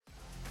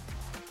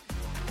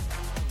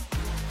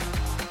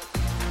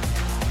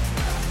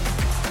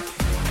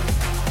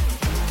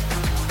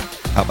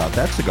How about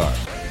that cigar?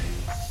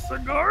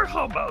 Cigar?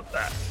 How about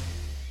that?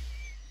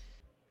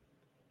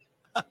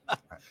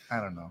 I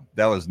don't know.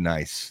 That was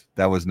nice.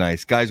 That was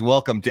nice. Guys,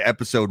 welcome to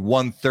episode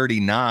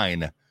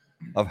 139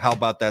 of How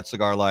About That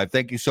Cigar Live.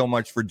 Thank you so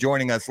much for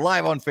joining us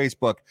live on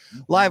Facebook,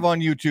 live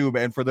on YouTube,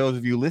 and for those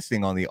of you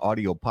listening on the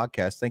audio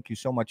podcast, thank you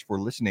so much for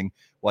listening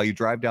while you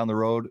drive down the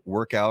road,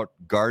 work out,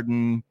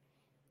 garden.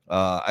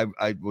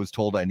 I was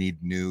told I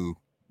need new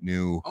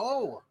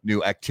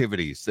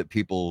activities that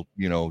people,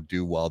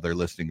 do while they're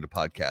listening to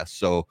podcasts.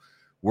 So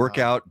work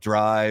out,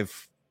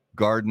 drive,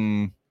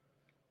 garden,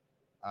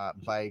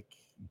 bike,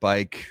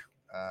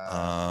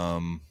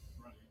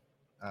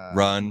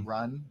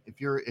 run. If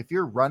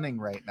you're running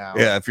right now,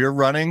 if you're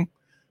running,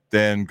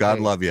 then God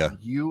love you.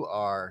 You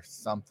are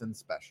something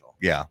special.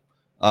 Yeah.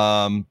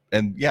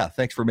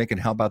 Thanks for making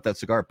How About That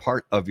Cigar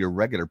part of your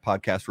regular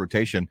podcast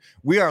rotation.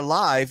 We are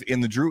live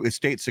in the Drew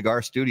Estate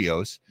Cigar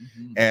Studios,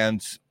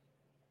 and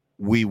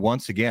we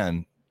once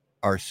again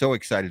are so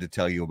excited to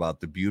tell you about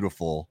the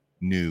beautiful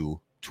new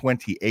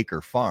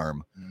 20-acre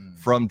farm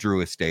from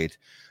Drew Estate.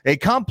 A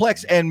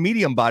complex and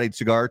medium-bodied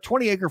cigar,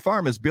 20-acre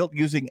farm is built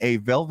using a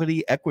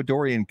velvety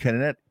Ecuadorian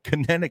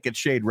Connecticut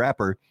shade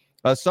wrapper,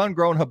 a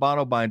sun-grown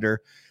Habano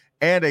binder,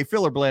 and a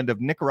filler blend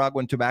of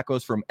Nicaraguan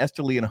tobaccos from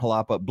Esteli and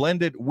Jalapa,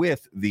 blended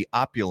with the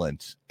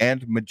opulent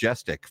and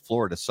majestic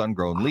Florida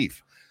sun-grown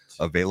leaf.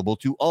 Available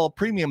to all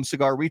premium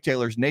cigar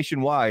retailers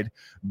nationwide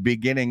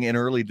beginning in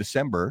early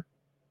December.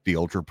 The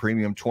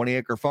ultra-premium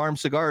 20-acre farm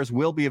cigars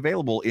will be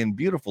available in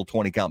beautiful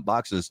 20-count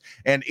boxes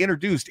and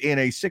introduced in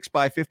a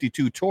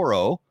 6x52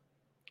 Toro,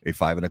 a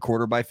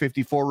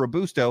 5.25x54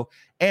 Robusto,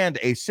 and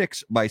a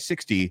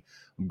 6x60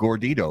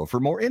 Gordito. For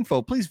more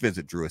info, please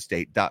visit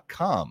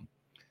drewestate.com.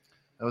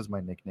 That was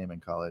my nickname in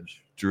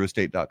college.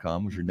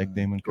 Drewestate.com was your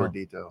nickname in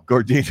college?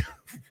 Gordito.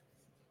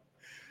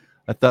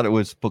 I thought it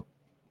was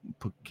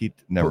Pukit.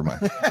 Never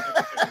mind.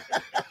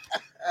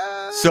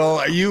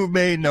 So you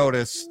may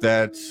notice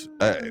that,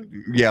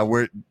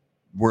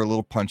 we're a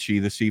little punchy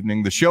this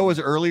evening. The show is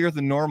earlier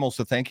than normal,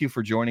 so thank you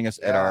for joining us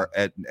at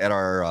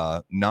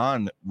our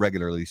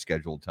non-regularly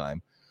scheduled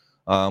time.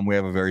 We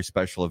have a very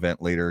special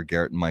event later.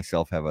 Garrett and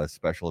myself have a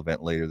special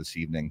event later this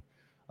evening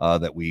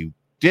that we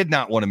did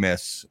not want to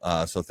miss.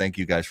 So thank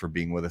you guys for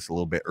being with us a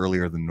little bit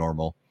earlier than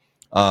normal.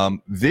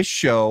 This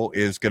show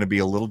is going to be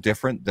a little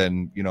different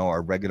than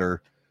our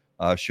regular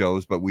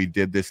shows, but we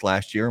did this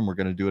last year and we're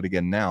going to do it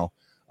again now.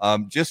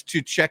 Just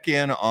to check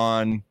in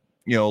on,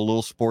 a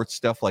little sports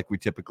stuff like we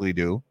typically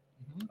do.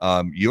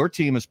 Your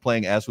team is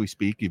playing as we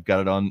speak. You've got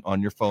it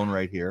on your phone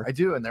right here. I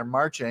do, and they're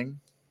marching.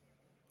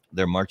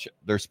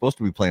 They're supposed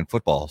to be playing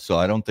football, so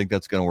I don't think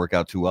that's going to work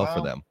out too well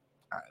for them.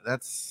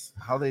 That's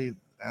how they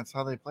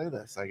play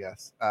this, I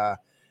guess.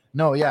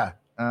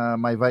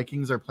 My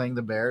Vikings are playing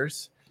the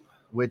Bears,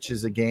 which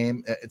is a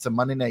game. It's a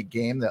Monday night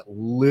game that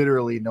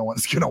literally no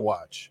one's going to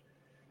watch.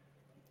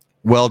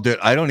 Well,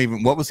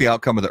 what was the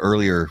outcome of the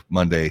earlier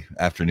Monday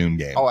afternoon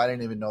game? Oh, I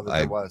didn't even know that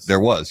there was. There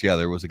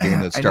was a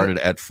game that started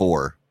at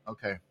 4.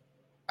 Okay.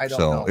 I don't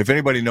know. If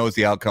anybody knows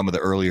the outcome of the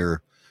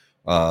earlier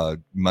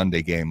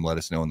Monday game, let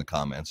us know in the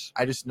comments.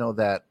 I just know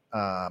that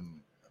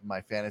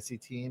my fantasy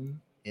team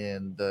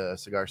in the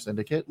Cigar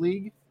Syndicate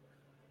League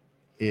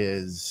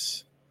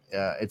is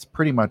it's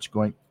pretty much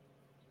going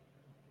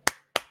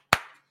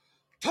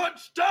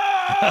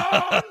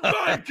touchdown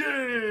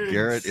Vikings.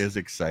 Garrett is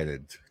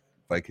excited.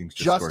 Vikings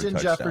just Justin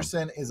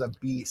Jefferson is a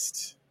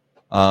beast.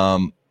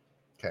 Okay.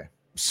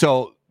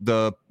 So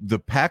the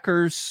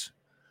Packers,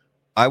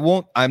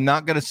 I'm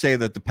not going to say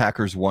that the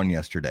Packers won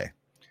yesterday.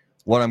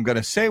 What I'm going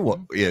to say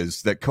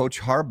is that Coach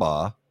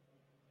Harbaugh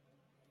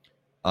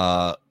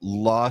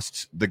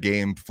lost the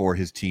game for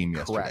his team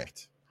yesterday.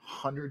 Correct.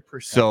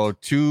 100%. So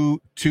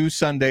two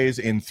Sundays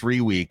in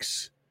 3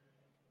 weeks,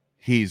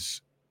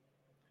 he's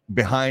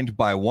behind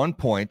by 1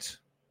 point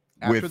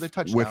after the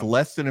touchdown, with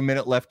less than a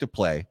minute left to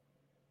play.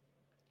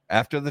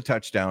 After the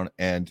touchdown,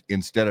 and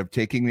instead of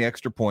taking the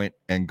extra point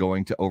and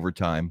going to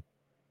overtime,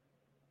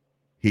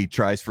 he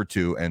tries for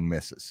 2 and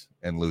misses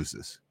and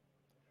loses.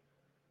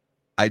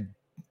 I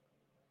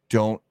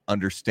don't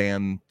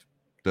understand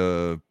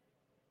the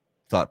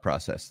thought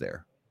process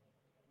there.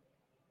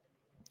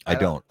 I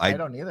don't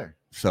either.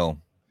 So,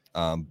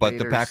 but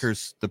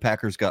Raiders. the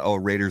Packers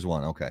got, Raiders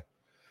won. Okay.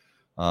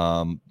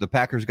 The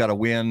Packers got a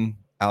win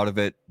out of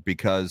it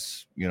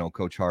because,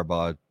 Coach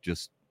Harbaugh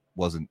just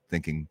wasn't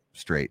thinking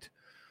straight.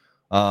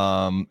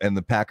 And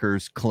the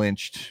Packers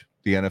clinched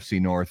the NFC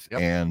North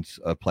and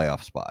a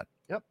playoff spot.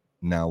 Yep.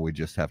 Now we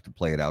just have to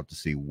play it out to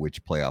see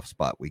which playoff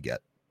spot we get.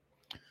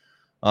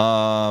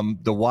 The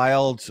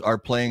Wilds are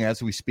playing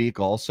as we speak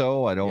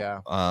also.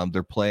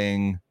 They're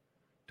playing,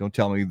 don't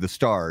tell me the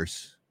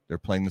Stars. They're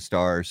playing the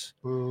Stars.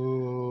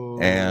 Ooh.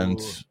 And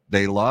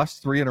they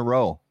lost 3 in a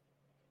row.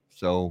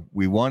 So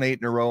we won 8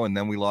 in a row and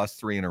then we lost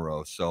 3 in a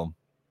row. So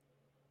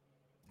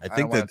I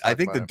think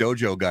the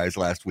dojo guys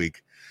last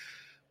week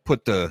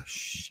put a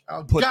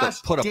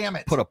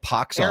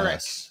pox on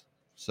us.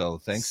 So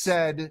thanks.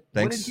 What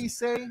did he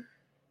say?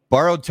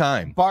 Borrowed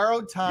time.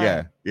 Borrowed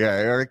time.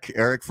 Yeah.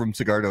 Eric from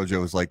Cigar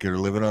Dojo was like, "You're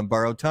living on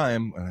borrowed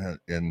time,"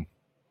 and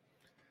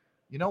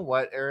You know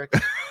what, Eric?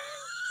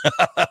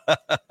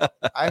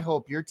 I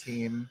hope your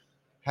team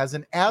has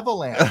an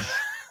avalanche.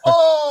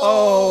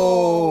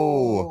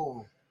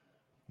 Oh!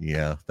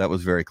 Yeah, that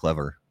was very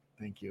clever.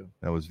 Thank you.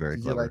 That was very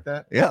Did clever. you like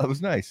that? Yeah, that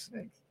was nice.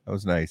 Thanks. That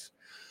was nice.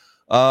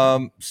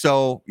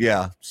 So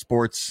yeah,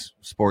 sports.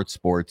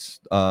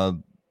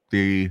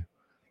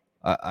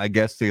 I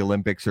guess the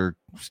Olympics are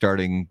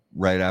starting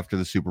right after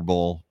the Super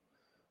Bowl.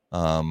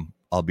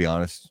 I'll be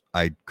honest,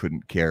 I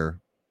couldn't care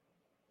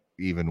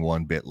even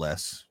one bit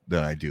less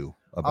than I do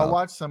about. I'll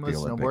watch some of the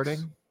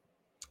Olympics.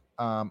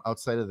 snowboarding.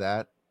 Outside of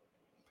that,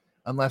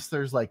 unless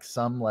there's like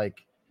some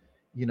like,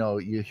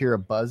 you hear a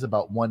buzz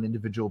about one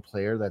individual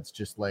player that's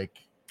just like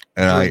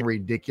doing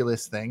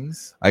ridiculous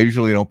things. I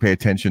usually don't pay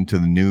attention to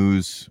the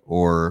news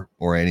or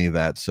any of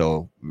that.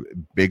 So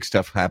big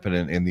stuff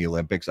happening in the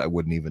Olympics, I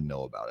wouldn't even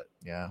know about it.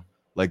 Yeah.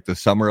 Like the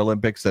Summer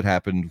Olympics that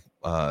happened,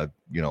 a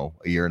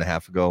year and a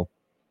half ago.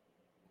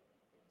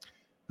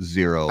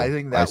 Zero. I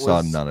think that I saw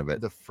was none of it.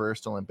 The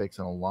first Olympics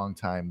in a long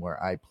time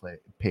where I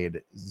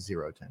paid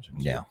zero attention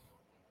to.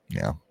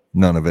 Yeah,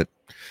 none of it.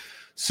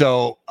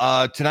 So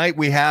tonight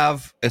we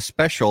have a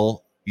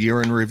special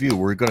year in review.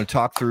 We're going to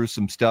talk through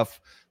some stuff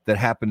that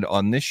happened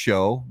on this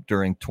show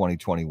during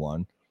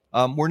 2021.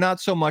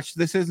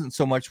 This isn't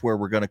so much where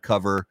we're going to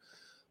cover,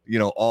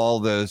 all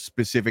the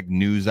specific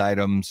news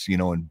items,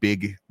 and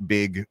big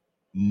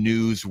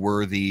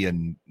newsworthy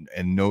and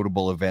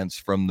notable events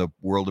from the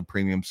world of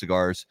premium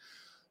cigars.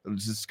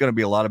 This is going to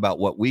be a lot about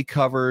what we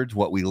covered,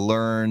 what we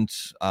learned.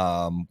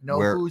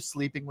 Who's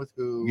sleeping with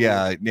who.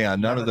 Yeah.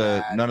 None of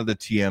the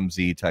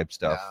TMZ type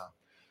stuff.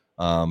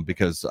 Yeah.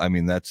 Because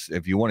that's,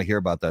 if you want to hear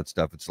about that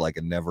stuff, it's like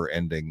a never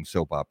ending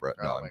soap opera.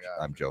 No,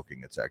 I'm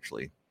joking. It's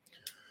actually,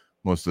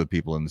 most of the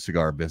people in the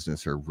cigar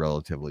business are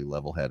relatively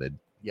level headed.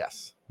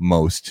 Yes.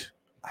 Most.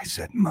 I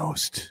said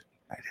most.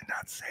 I did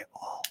not say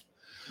all.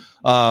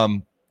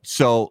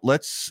 So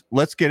let's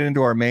get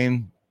into our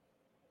main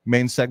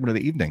segment of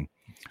the evening.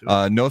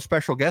 No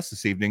special guests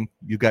this evening.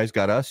 You guys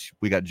got us.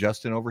 We got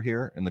Justin over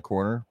here in the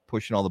corner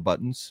pushing all the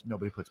buttons.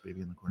 Nobody puts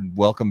baby in the corner.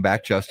 Welcome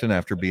back, Justin,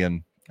 after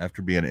being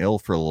ill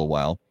for a little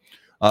while.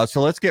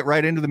 So let's get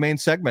right into the main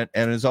segment.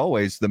 And as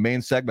always, the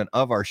main segment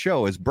of our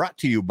show is brought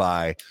to you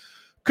by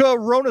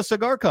Corona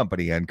Cigar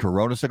Company and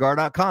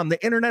coronacigar.com,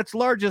 the internet's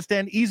largest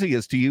and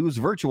easiest to use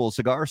virtual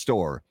cigar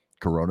store.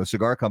 Corona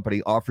Cigar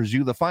Company offers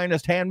you the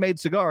finest handmade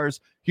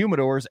cigars,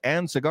 humidors,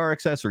 and cigar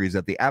accessories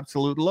at the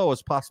absolute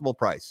lowest possible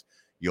price.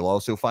 You'll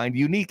also find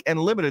unique and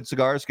limited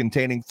cigars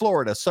containing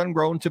Florida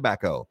sun-grown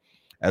tobacco.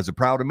 As a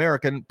proud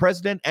American,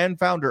 president and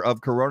founder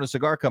of Corona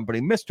Cigar Company,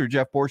 Mr.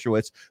 Jeff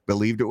Borshowitz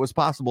believed it was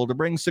possible to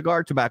bring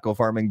cigar tobacco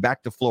farming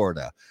back to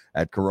Florida.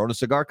 At Corona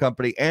Cigar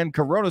Company and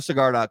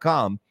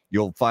coronacigar.com,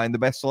 you'll find the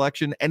best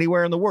selection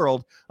anywhere in the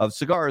world of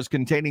cigars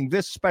containing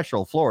this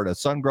special Florida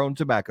sun-grown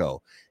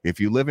tobacco. If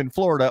you live in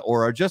Florida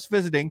or are just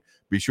visiting,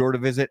 be sure to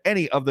visit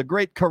any of the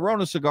great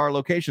Corona Cigar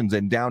locations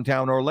in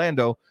downtown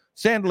Orlando,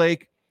 Sand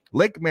Lake,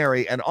 Lake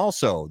Mary, and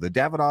also the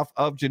Davidoff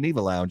of Geneva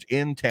Lounge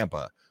in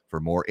Tampa. For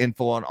more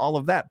info on all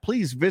of that,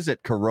 please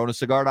visit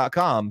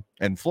coronacigar.com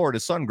and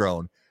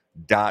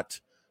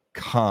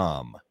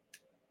floridasungrown.com.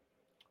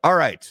 All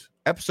right,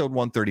 episode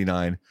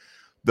 139.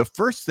 The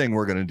first thing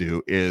we're going to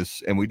do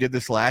is, and we did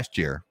this last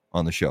year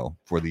on the show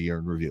for the year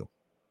in review.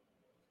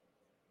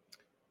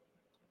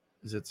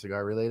 Is it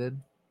cigar related?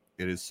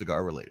 It is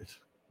cigar related.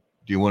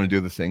 Do you want to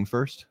do the thing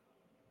first?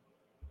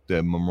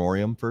 The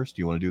memoriam first?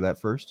 Do you want to do that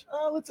first?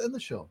 Let's end the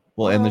show.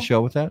 We'll end the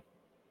show with that.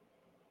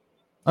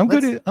 I'm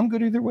good. I'm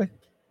good either way.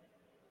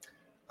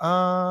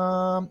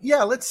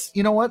 Yeah, let's,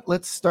 you know what?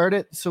 Let's start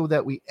it so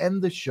that we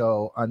end the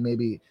show on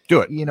maybe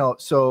do it.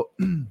 So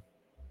the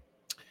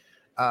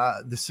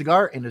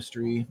cigar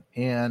industry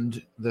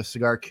and the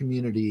cigar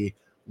community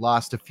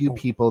lost a few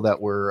people that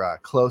were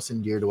close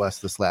and dear to us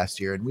this last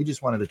year, and we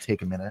just wanted to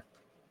take a minute.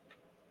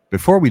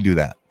 Before we do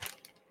that,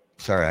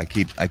 sorry, I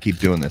keep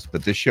doing this,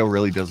 but this show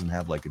really doesn't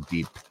have like a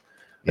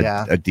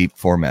deep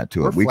format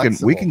to it.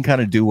 We can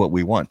kind of do what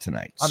we want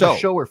tonight. On the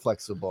show, we're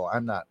flexible.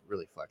 I'm not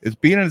really flexible.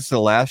 It's the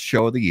last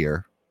show of the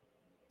year,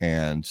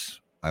 and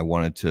I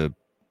wanted to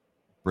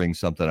bring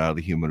something out of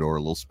the humidor, a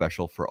little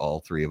special for all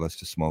three of us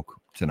to smoke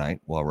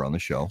tonight while we're on the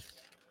show.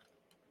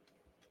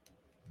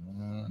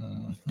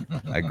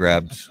 I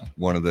grabbed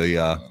one of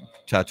the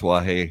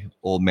Tatuaje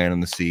Old Man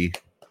in the Sea.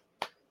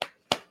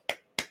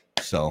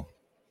 So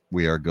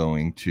we are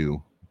going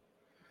to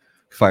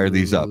fire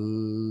these up.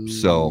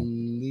 So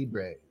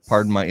Libres.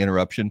 Pardon my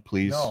interruption.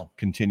 Please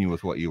continue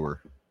with what you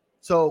were.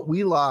 So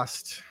we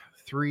lost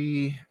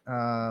three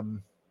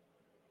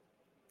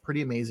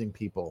pretty amazing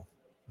people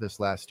this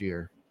last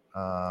year.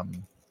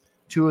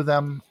 Two of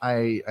them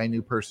I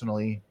knew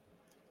personally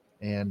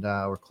and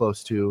were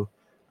close to.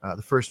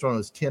 The first one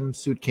was Tim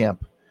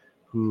Sootkamp,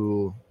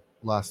 who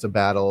lost a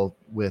battle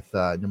with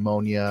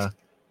pneumonia,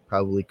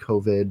 probably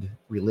COVID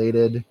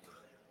related.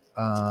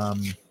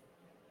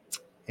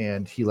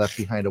 And he left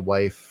behind a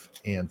wife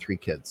and three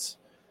kids.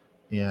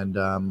 and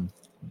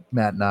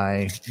Matt and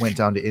I went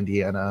down to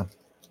Indiana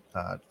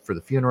for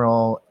the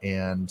funeral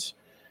and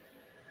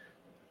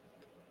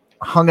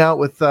hung out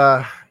with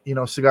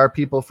cigar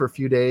people for a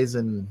few days,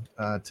 and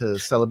to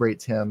celebrate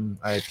Tim,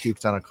 I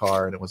puked on a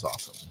car, and it was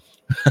awesome.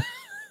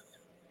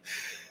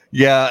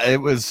 Yeah, it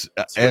was,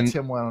 and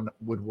Tim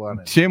would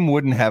want it. Tim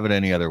wouldn't have it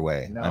any other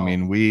way. No. I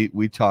mean,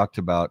 we talked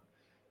about,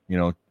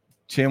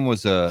 Tim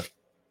was a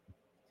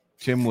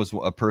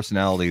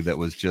personality that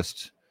was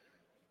just,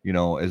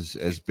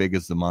 as big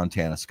as the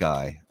Montana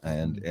sky,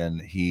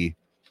 and his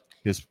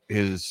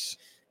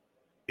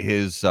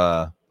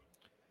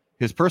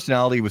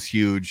personality was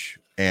huge,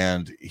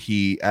 and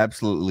he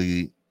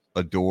absolutely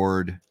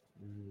adored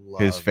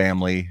his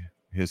family,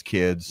 his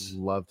kids,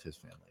 loved his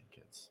family and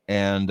kids,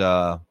 and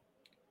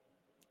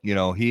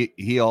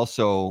he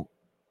also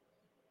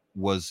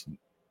was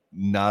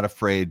not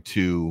afraid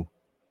to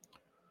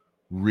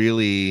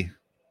really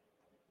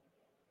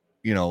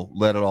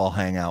let it all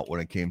hang out when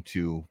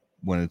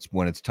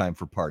it's time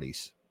for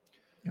parties.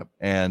 Yep.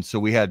 And so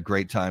we had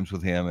great times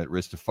with him at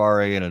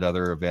Ristafari and at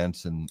other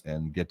events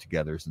and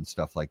get-togethers and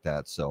stuff like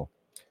that. So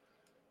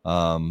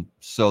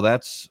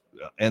that's,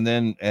 and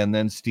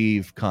then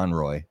Steve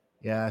Conroy.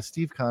 Yeah,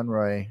 Steve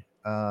Conroy.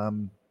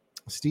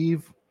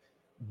 Steve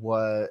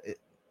was,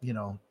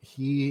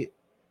 he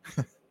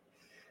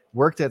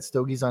worked at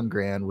Stogie's on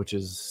Grand, which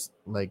is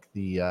like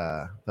the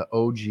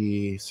OG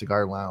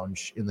cigar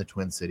lounge in the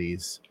Twin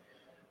Cities.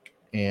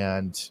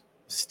 And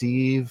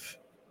Steve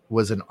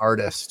was an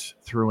artist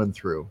through and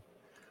through,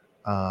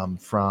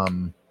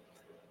 from,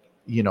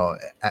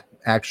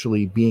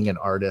 actually being an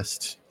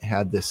artist,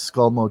 had this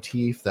skull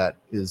motif that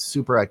is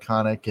super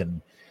iconic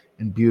and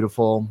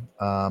beautiful.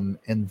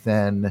 And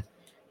then,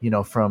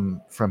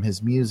 from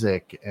his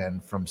music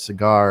and from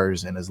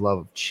cigars and his love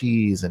of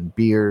cheese and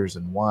beers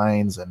and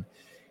wines and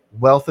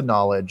wealth of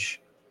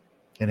knowledge,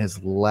 and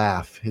his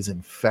laugh, his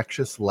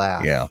infectious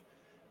laugh. Yeah.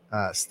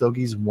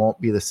 Stogie's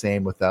won't be the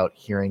same without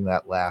hearing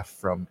that laugh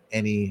from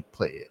any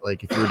place.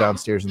 Like if you were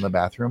downstairs in the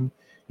bathroom,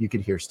 you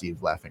could hear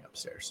Steve laughing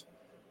upstairs.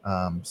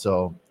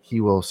 So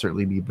he will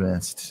certainly be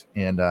missed.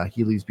 And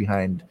he leaves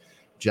behind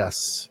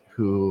Jess,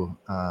 who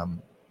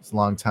is a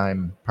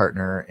longtime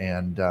partner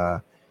and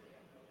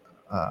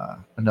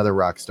another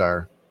rock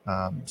star.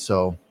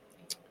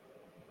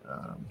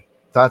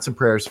 Thoughts and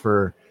prayers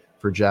for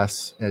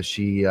Jess as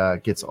she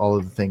gets all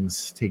of the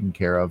things taken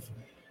care of.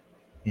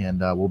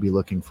 And we'll be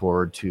looking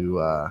forward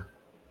to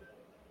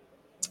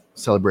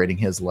celebrating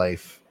his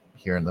life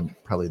here in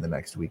probably the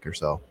next week or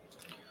so.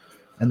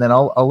 And then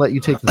I'll let you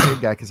take the third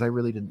guy, because I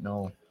really didn't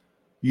know.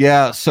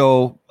 Yeah,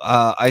 so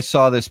I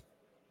saw this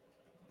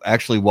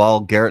actually while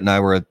Garrett and I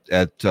were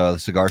at the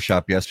cigar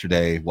shop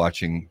yesterday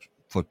watching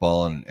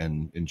football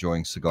and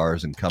enjoying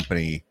cigars and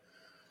company.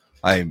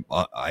 I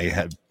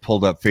had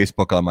pulled up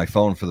Facebook on my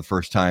phone for the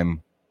first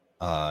time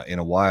in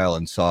a while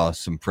and saw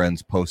some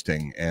friends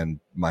posting, and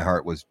my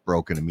heart was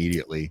broken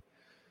immediately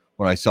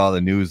when I saw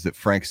the news that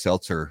Frank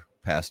Seltzer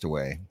passed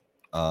away.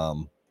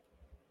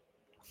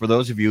 For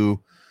those of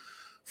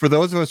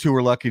us who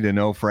were lucky to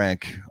know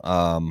Frank,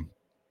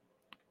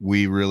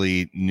 we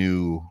really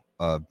knew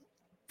a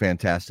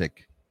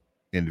fantastic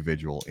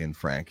individual in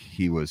Frank.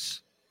 He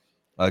was,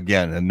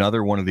 again,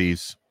 another one of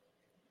these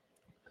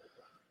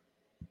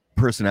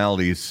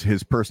personalities.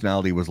 His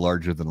personality was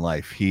larger than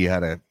life. He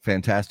had a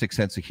fantastic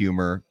sense of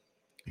humor.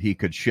 He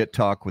could shit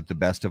talk with the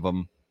best of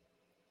them.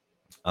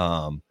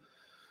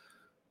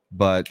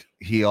 But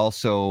he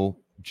also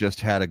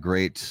just had a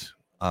great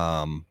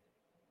love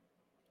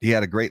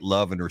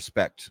and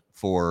respect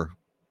for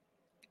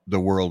the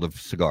world of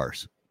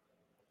cigars.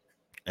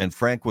 And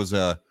Frank was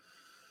a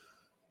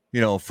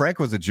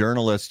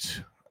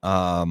journalist,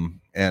 and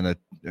a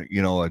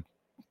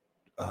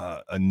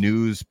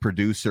news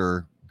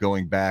producer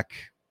going back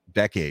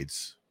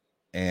decades,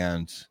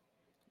 and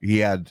he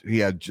had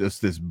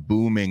just this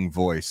booming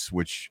voice,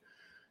 which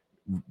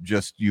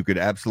just you could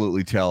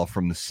absolutely tell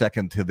from the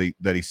second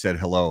that he said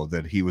hello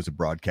that he was a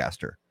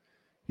broadcaster.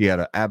 He had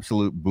an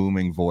absolute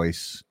booming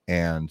voice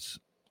and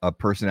a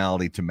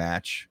personality to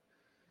match.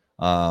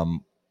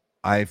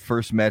 I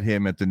first met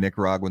him at the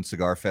Nicaraguan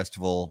Cigar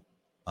Festival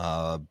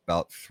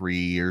about 3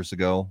 years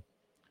ago,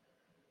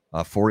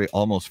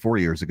 almost 4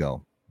 years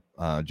ago.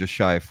 Just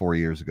shy of 4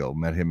 years ago,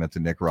 met him at the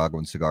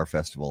Nicaraguan Cigar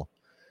Festival.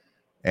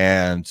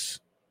 And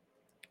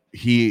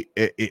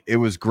it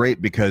was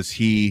great because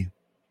it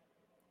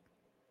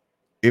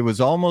was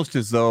almost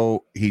as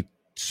though he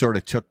sort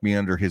of took me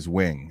under his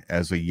wing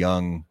as a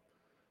young,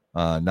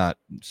 not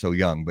so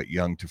young, but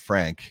young to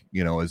Frank,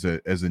 as a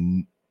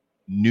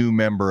new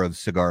member of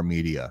cigar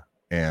media.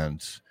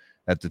 And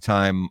at the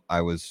time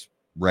I was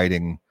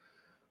writing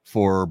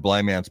for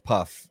Blind Man's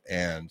Puff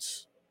and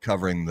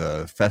covering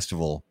the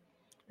festival.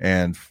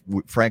 And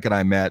Frank and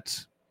I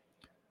met,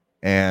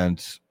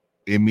 and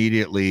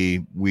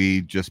immediately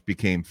we just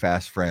became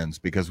fast friends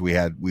because we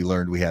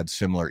learned we had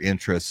similar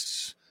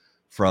interests,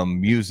 from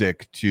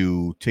music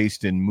to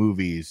taste in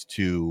movies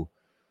to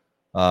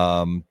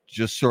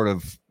just sort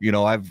of,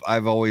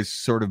 I've always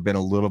sort of been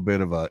a little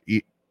bit of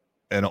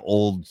an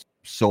old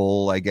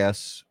soul, I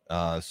guess.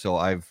 So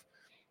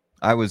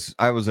I was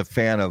a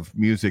fan of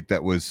music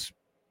that was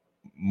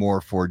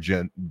more for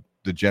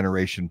the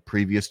generation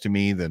previous to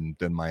me than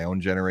my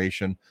own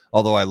generation.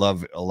 Although I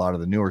love a lot of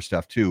the newer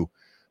stuff too.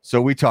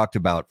 So we talked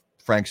about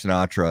Frank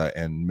Sinatra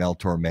and Mel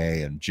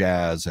Torme and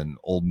jazz and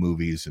old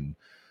movies and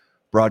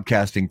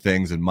broadcasting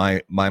things. And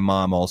my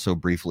mom also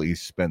briefly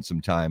spent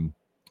some time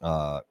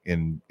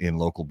in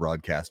local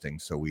broadcasting.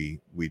 So we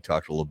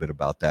talked a little bit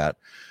about that.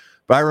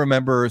 But I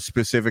remember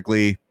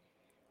specifically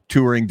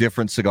touring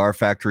different cigar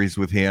factories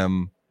with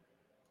him.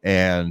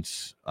 And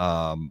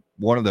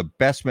one of the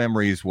best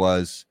memories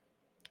was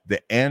the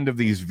end of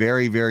these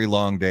very, very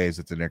long days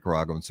at the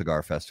Nicaraguan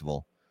Cigar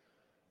Festival.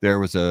 There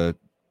was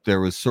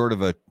sort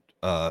of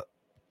a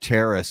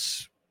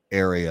terrace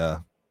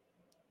area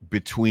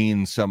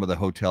between some of the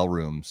hotel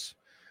rooms,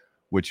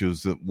 which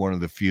was one of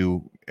the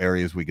few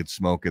areas we could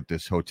smoke at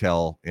this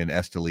hotel in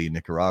Esteli,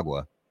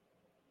 Nicaragua.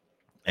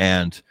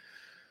 And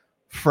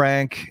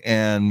Frank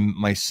and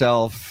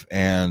myself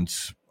and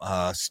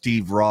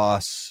Steve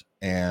Ross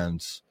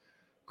and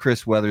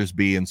Chris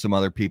Weathersby and some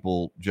other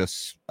people,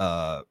 just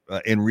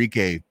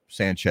Enrique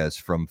Sanchez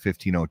from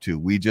 1502.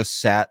 We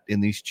just sat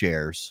in these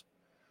chairs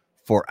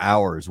for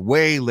hours,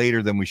 way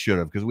later than we should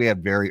have, because we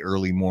had very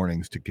early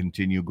mornings to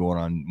continue going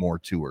on more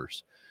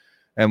tours.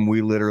 And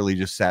we literally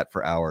just sat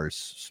for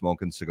hours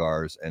smoking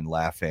cigars and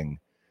laughing.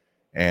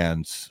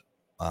 And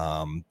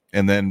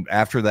then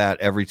after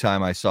that, every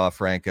time I saw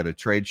Frank at a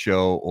trade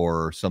show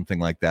or something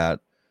like that,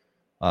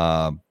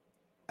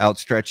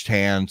 outstretched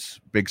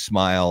hands, big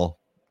smile,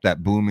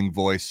 that booming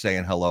voice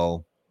saying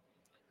hello.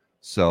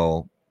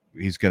 So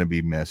he's going to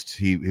be missed.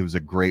 He was a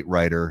great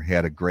writer.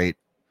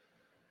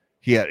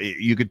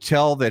 You could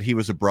tell that he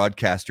was a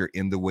broadcaster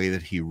in the way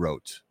that he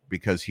wrote,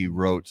 because he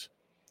wrote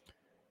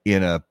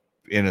in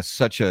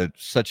such a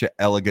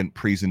elegant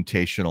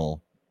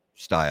presentational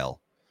style.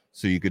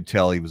 So you could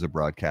tell he was a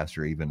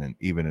broadcaster even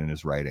in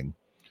his writing.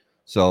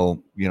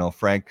 So,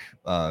 Frank,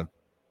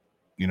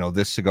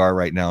 this cigar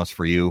right now is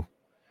for you,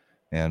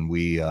 and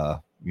we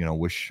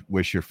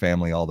wish your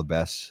family all the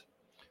best,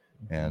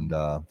 and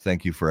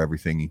thank you for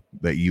everything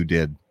that you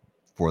did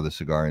for the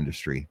cigar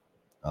industry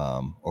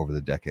over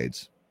the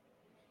decades.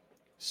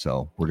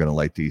 So we're going to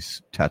light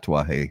these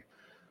Tatuaje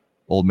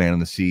Old Man in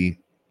the Sea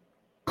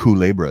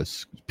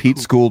Culebras. Pete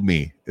schooled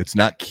me. It's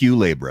not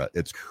Culebra.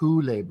 It's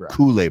Culebra.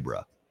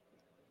 Culebra.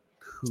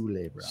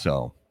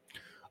 So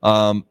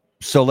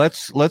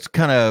let's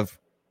kind of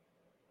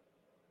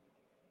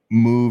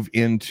move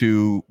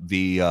into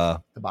the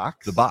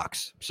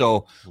box.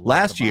 So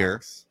last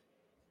year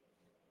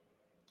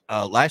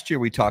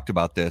we talked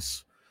about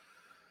this.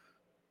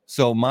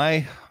 So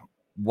my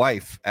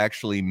wife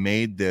actually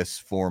made this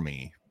for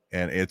me,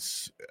 and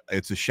it's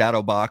a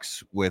shadow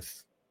box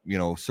with,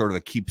 sort of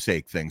a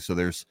keepsake thing. So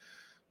there's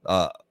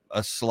a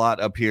slot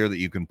up here that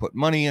you can put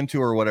money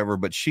into or whatever,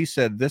 but she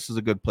said this is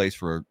a good place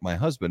for my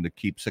husband to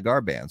keep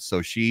cigar bands.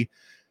 So she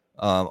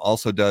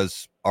also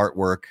does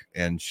artwork,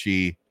 and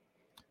she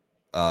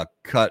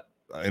cut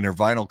in her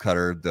vinyl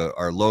cutter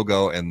our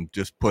logo and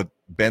just put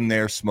 "Been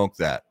There, Smoke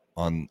That"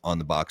 on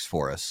the box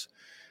for us.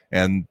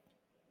 And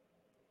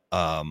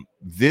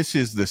this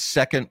is the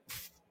second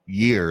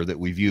year that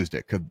we've used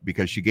it,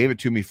 because she gave it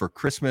to me for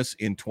Christmas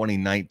in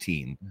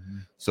 2019. Mm-hmm.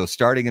 So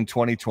starting in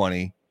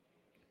 2020,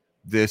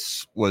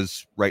 this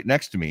was right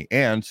next to me.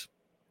 And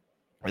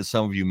as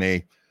some of you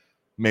may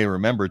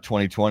remember,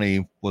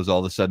 2020 was all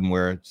of a sudden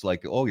where it's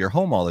like, oh, you're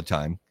home all the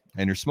time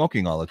and you're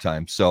smoking all the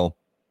time. So,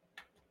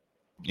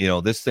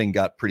 this thing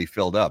got pretty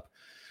filled up.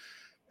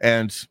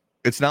 And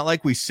it's not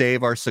like we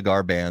save our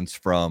cigar bands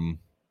from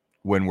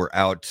when we're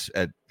out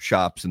at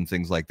shops and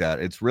things like that.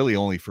 It's really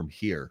only from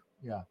here.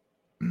 Yeah.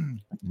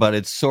 But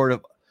it's sort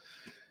of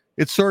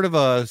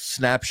a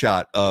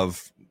snapshot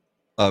of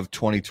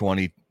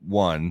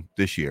 2021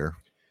 this year.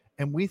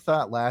 And we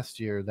thought last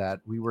year that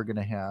we were going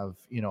to have,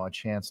 a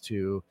chance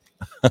to,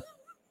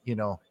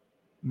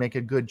 make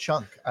a good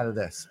chunk out of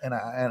this. And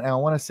I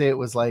want to say it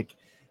was like,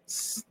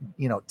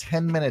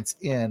 10 minutes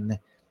in,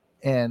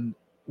 and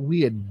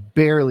we had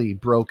barely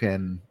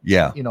broken,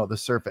 the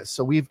surface.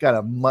 So we've got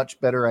a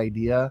much better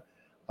idea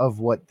of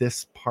what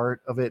this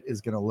part of it is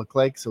going to look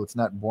like, so it's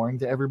not boring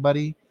to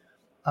everybody.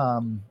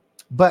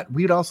 But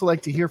we'd also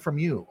like to hear from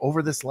you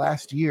over this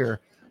last year.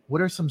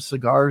 What are some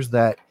cigars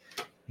that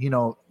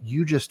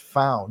you just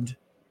found?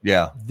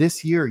 Yeah,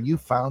 this year you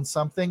found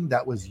something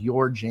that was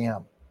your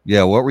jam.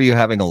 Yeah, what were you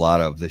having a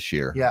lot of this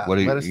year? Yeah, what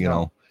do let us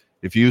know.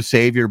 If you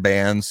save your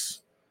bands,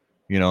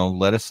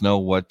 let us know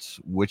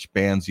which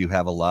bands you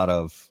have a lot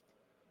of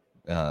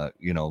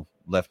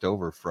left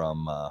over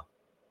from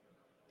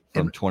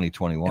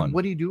 2021. And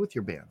what do you do with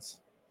your bands?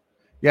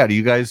 Yeah, do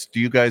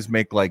you guys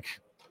make like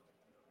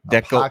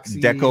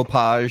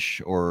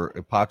decoupage or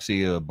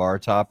epoxy bar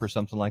top or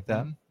something like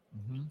that?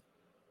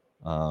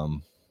 Mm-hmm.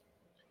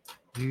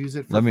 You use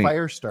it for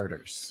fire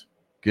starters.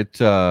 Get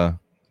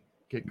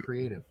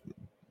creative.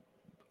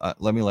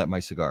 Let me light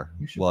my cigar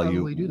while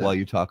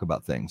you talk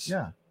about things.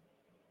 Yeah.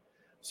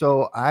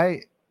 So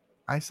I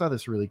I saw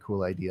this really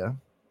cool idea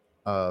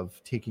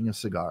of taking a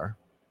cigar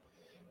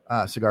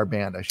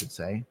band, I should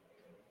say,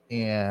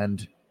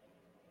 and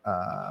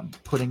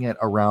putting it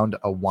around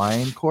a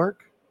wine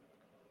cork,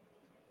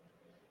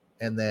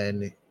 and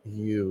then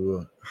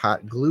you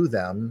hot glue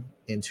them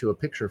into a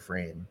picture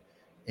frame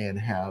and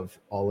have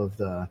all of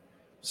the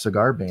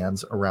cigar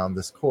bands around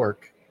this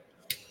cork.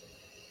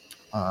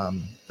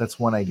 That's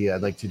one idea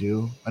I'd like to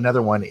do.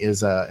 Another one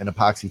is an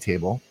epoxy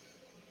table.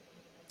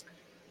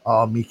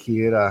 Oh,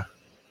 Mikira,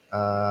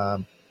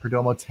 Perdomo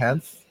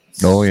 10th.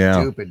 Oh,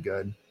 yeah. Stupid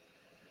good.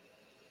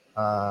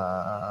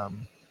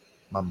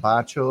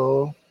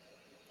 Mambacho.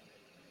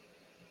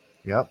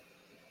 Yep.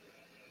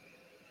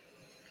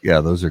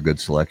 Yeah, those are good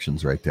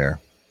selections right there.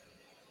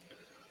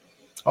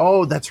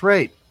 Oh, that's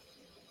right.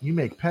 You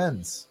make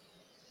pens.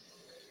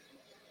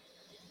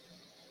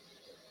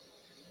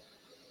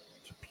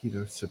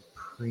 Torpedo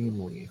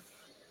Supreme Leaf.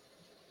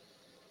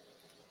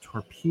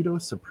 Torpedo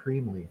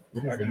Supreme Leaf.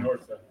 What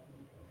is that?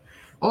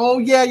 Oh,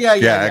 yeah.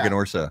 Yeah,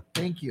 Aganorsa.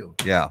 Thank you.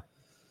 Yeah.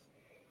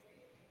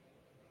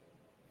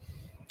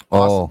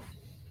 Awesome. Oh,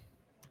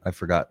 I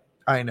forgot.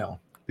 I know.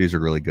 These are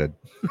really good.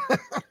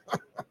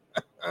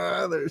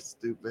 They're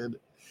stupid.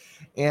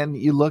 And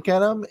you look at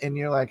them and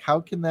you're like, how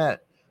can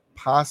that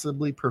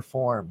possibly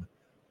perform?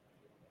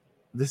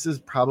 This is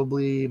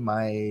probably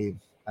my,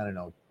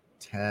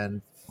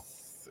 10th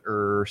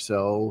or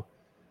so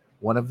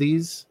one of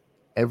these.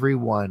 Every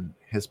one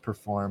has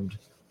performed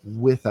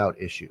without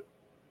issue.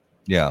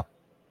 Yeah.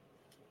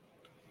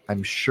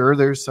 I'm sure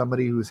there's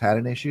somebody who's had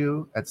an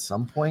issue at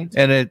some point.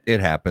 And it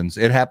happens.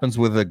 It happens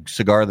with a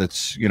cigar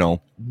that's,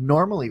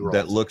 Normally rolled.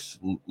 that looks,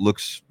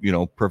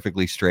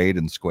 perfectly straight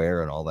and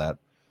square and all that.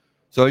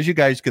 So as you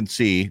guys can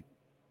see,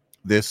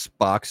 this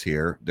box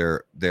here,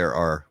 there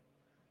are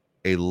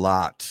a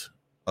lot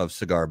of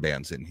cigar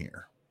bands in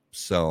here.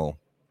 So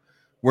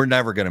we're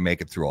never going to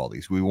make it through all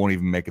these. We won't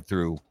even make it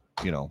through,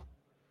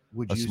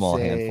 Would a you small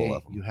say handful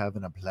of them. you have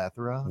a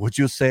plethora Would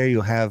you say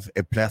you have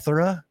a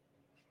plethora?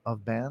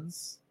 of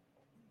bands?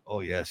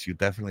 Oh, yes, you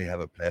definitely have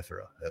a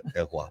plethora,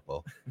 El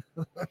Guapo.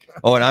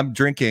 Oh, and I'm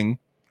drinking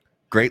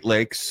Great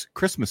Lakes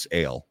Christmas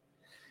Ale.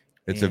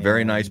 It's a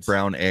very nice And-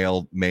 brown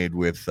ale made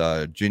with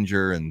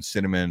ginger and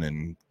cinnamon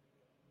and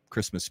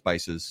Christmas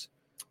spices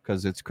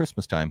because it's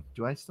Christmas time.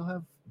 Do I still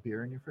have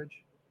beer in your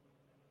fridge?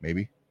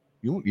 Maybe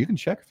you can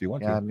check if you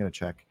want Yeah, to. I'm gonna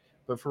check.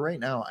 But for right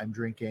now, I'm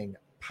drinking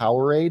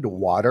Powerade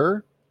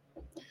water.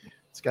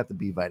 It's got the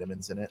B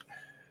vitamins in it.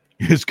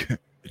 It's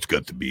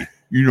got to be.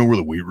 You know where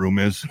the weight room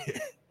is.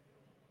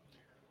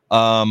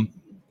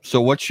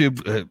 So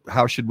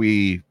how should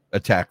we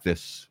attack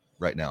this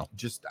right now?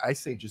 I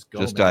say just go.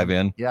 Just man. dive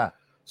in. Yeah.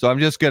 So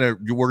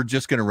we're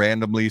just gonna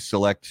randomly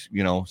select,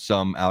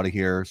 some out of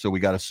here. So we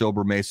got a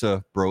Sober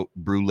Mesa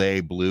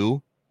Brulee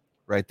Blue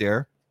right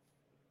there.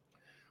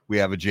 We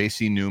have a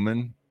JC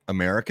Newman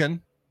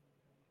American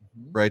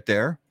Mhm. right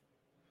there.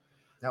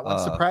 That one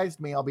surprised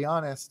me. I'll be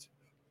honest.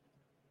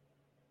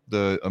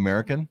 The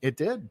American. It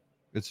did.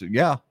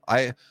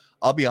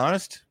 I'll be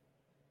honest.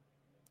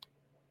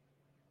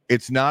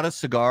 It's not a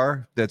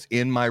cigar that's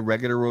in my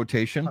regular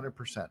rotation,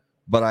 100%.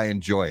 but I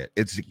enjoy it.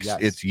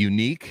 It's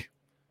unique.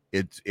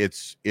 It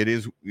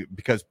is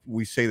because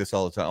we say this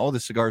all the time. Oh, the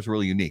cigar is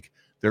really unique.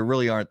 There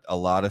really aren't a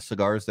lot of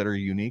cigars that are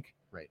unique,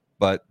 Right?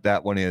 but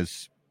that one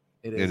is.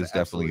 It is definitely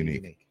absolutely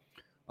unique.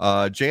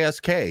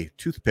 JSK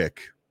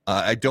toothpick.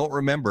 I don't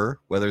remember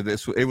whether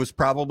it was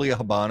probably a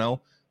Habano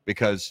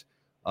because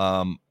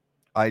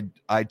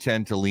I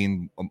tend to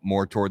lean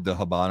more toward the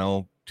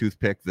Habano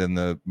toothpick than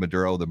the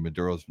Maduro. The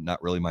Maduro's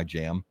not really my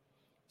jam.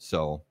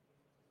 So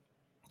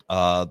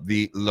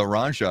the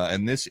Laranja,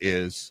 and this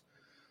is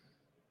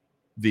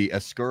the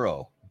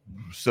Escuro.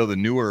 So the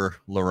newer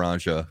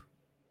Laranja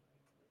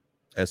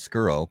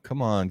Escuro.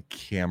 Come on,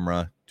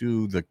 camera.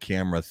 Do the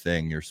camera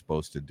thing you're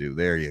supposed to do.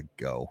 There you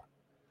go.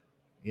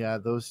 Yeah,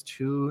 those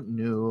two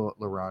new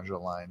Laranja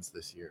lines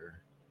this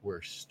year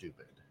were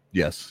stupid.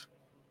 Yes.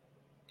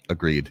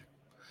 Agreed.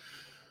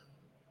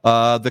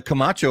 The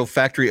Camacho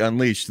Factory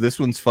Unleashed. This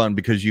one's fun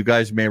because you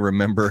guys may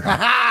remember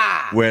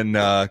when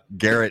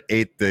Garrett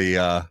ate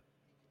the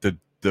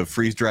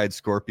freeze-dried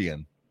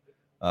scorpion.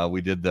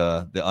 We did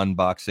the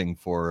unboxing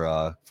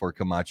for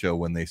Camacho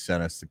when they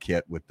sent us the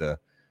kit with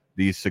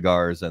these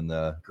cigars and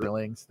the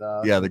grilling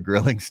stuff. Yeah, the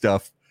grilling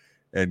stuff.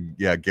 And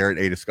yeah, Garrett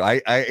ate a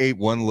cigar. I ate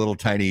one little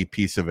tiny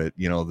piece of it,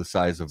 the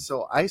size of.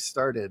 So I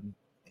started,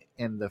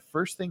 and the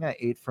first thing I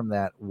ate from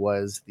that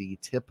was the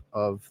tip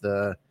of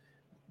the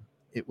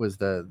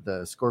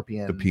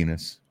scorpion. The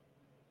penis.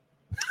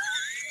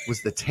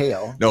 Was the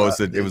tail. No,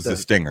 it was the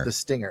stinger. The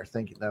stinger.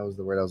 Thank you. That was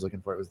the word I was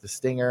looking for. It was the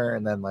stinger,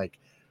 and then like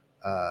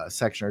a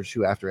section or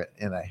two after it.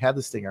 And I had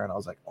the stinger, and I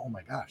was like, oh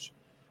my gosh,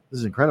 this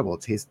is incredible.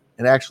 It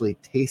actually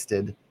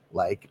tasted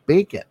like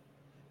bacon.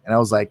 And I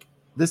was like,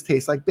 this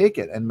tastes like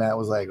bacon. And Matt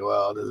was like,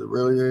 well, does it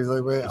really taste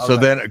like bacon? So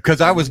then,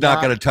 because I was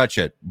not going to touch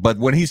it, but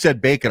when he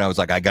said bacon, I was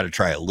like, I got to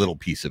try a little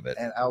piece of it.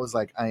 And I was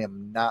like, I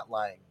am not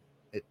lying.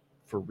 It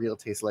for real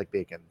tastes like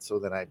bacon. So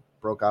then I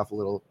broke off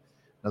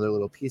another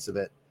little piece of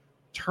it.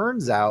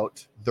 Turns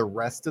out the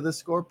rest of the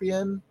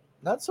scorpion,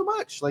 not so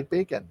much like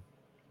bacon.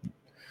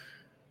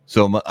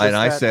 So and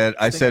I that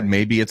said stinger.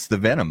 maybe it's the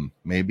venom.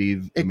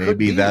 Maybe It could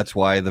be. that's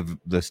why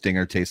the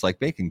stinger tastes like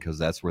bacon, because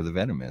that's where the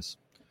venom is.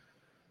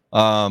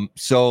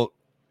 So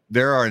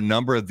there are a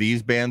number of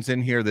these bands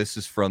in here. This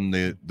is from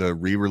the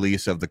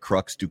re-release of the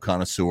Crux du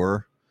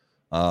Connoisseur.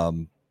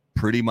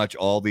 Pretty much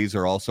all these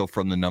are also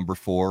from the number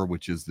 4,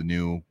 which is the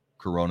new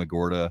Corona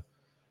Gorda.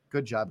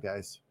 Good job,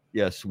 guys.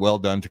 Yes, well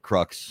done to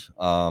Crux.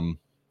 I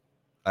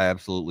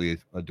absolutely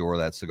adore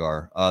that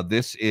cigar.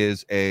 This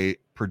is a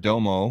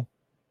Perdomo.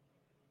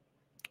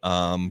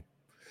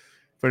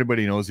 If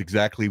anybody knows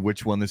exactly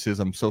which one this is,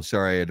 I'm so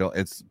sorry.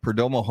 It's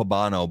Perdomo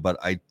Habano, but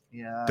I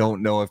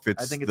don't know if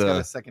it's I think it's got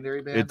a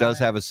secondary band. It does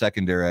have a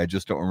secondary. I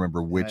just don't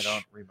remember which I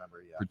don't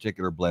remember,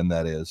 particular blend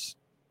that is.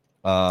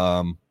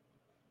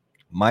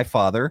 My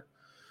Father.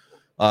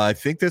 I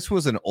think this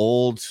was an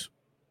old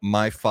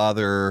My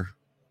Father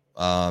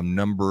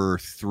number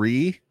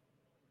 3,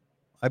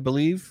 I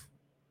believe.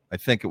 I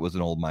think it was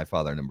an old My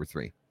Father number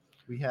 3.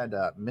 We had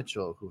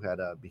Mitchell, who had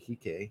a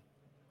Behike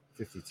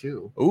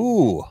 52.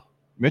 Ooh,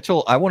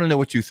 Mitchell, I want to know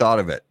what you thought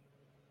of it.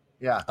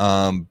 Yeah.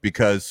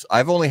 Because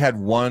I've only had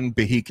one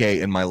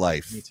Behike in my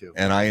life. Me too.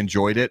 And I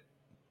enjoyed it.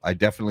 I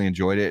definitely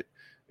enjoyed it.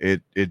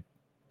 It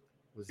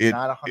was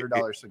not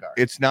 $100 cigar.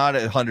 It's not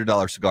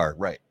 $100 cigar,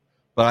 right?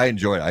 But I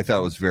enjoyed it. I thought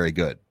it was very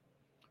good.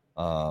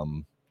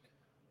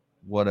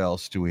 What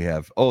else do we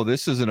have? Oh,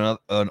 this is an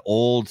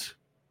old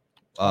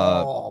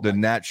the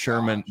Nat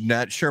Sherman. Gosh.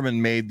 Nat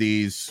Sherman made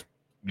these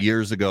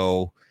years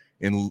ago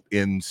in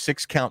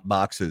 6-count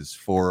boxes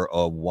for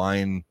a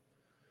wine.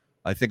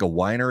 I think a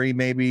winery,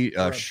 maybe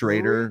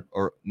Schrader,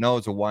 or no,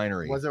 it's a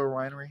winery. Was it a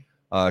winery?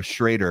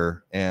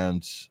 Schrader,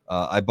 and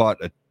I bought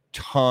a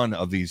ton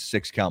of these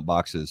 6-count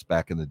boxes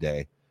back in the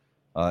day,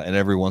 and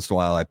every once in a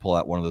while I pull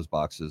out one of those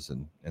boxes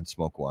and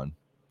smoke one.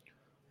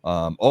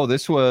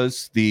 This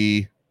was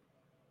the.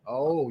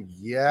 Oh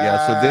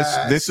yeah. So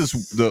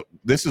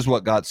this is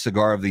what got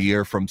Cigar of the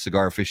Year from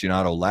Cigar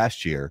Aficionado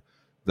last year,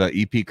 the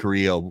EP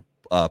Carrillo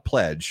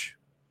pledge.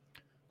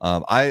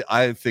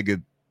 I think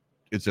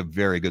it's a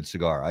very good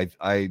cigar.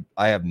 I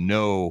have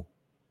no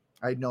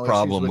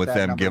problem with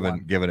them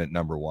giving it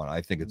number 1.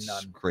 I think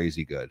it's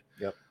crazy good.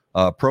 Yep.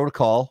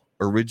 Protocol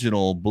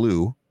Original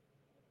Blue,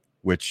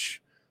 which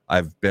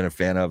I've been a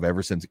fan of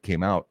ever since it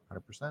came out.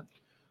 100%.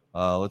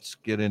 Let's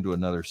get into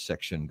another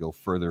section. Go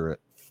further.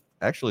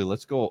 Actually,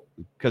 let's go,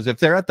 because if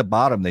they're at the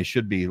bottom, they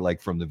should be like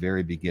from the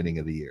very beginning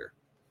of the year.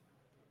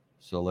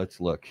 So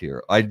let's look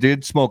here. I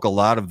did smoke a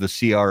lot of the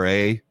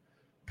CRA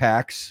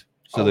packs.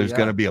 So there's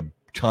going to be a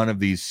ton of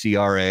these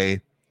CRA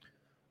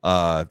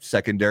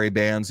secondary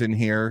bands in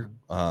here,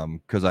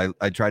 because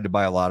I tried to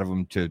buy a lot of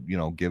them to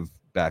give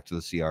back to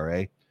the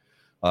CRA.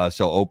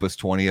 So Opus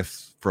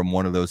 20th from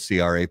one of those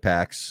CRA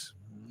packs,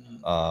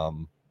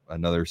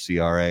 another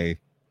CRA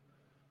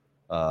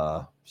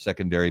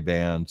secondary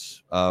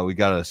bands. We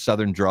got a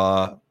Southern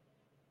Draw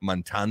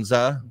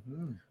Montanza,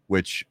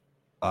 which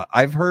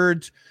I've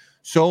heard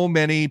so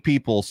many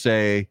people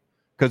say,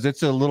 because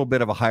it's a little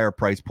bit of a higher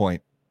price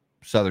point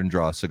Southern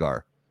Draw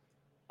cigar.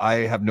 I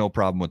have no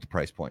problem with the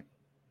price point.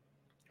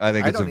 I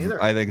think it's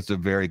a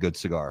very good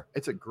cigar.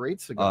 It's a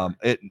great cigar.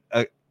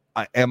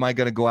 Am I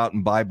going to go out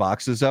and buy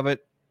boxes of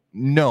it?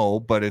 No,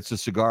 but it's a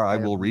cigar I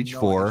will reach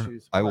for.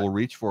 I will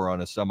reach for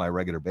on a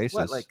semi-regular basis.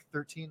 What, like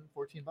 $13,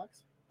 $14?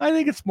 I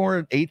think it's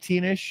more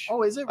 18-ish.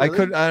 Oh, is it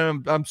really?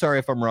 I'm sorry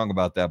if I'm wrong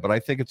about that, but I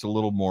think it's a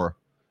little more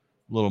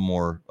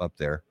up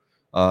there.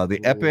 The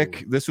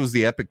Epic, this was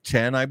the Epic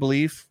 10, I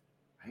believe.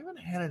 I haven't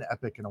had an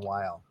Epic in a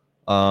while.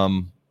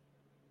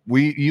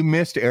 You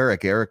missed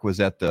Eric. Eric was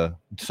at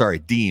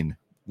Dean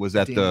was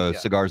at the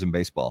Cigars and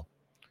Baseball.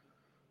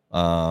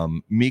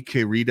 Mi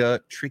Querida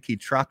Tricky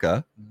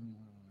Traca.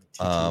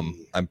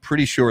 I'm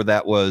pretty sure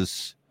that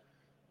was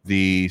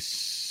the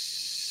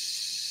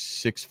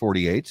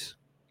 648.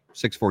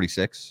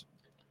 646.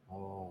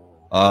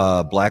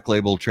 Black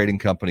Label Trading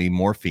Company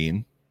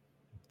Morphine.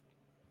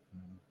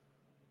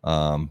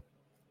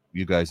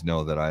 You guys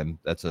know that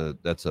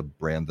that's a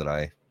brand that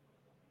I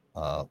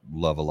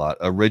love a lot.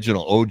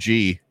 Original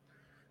OG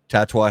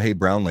Tatuaje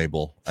Brown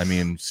Label. I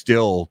mean,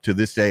 still to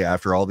this day,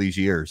 after all these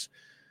years,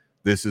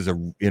 this is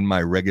in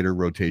my regular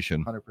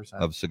rotation 100%.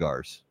 Of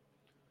cigars.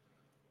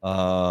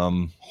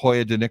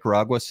 Joya de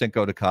Nicaragua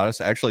Cinco de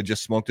Cadas. I actually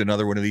just smoked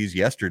another one of these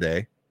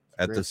yesterday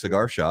at the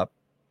cigar shop.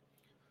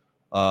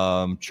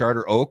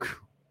 Charter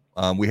Oak.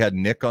 We had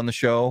Nick on the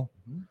show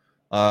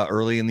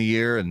early in the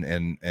year,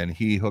 and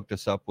he hooked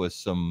us up with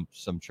some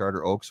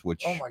Charter Oaks,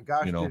 which, oh my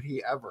gosh, did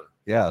he ever?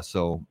 Yeah,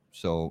 so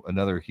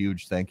another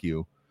huge thank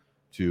you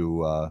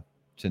to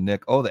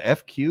Nick. Oh, the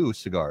FQ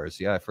cigars.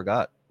 Yeah, I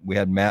forgot. We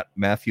had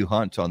Matthew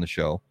Hunt on the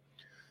show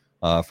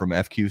from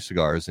FQ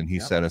Cigars, and he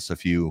sent us a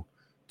few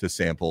to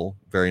sample.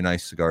 Very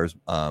nice cigars.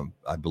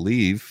 I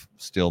believe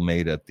still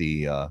made at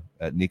the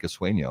at Nica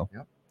Sueño.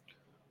 Yep.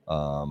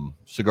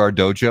 Cigar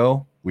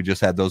Dojo. We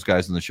just had those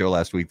guys on the show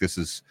last week. This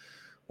is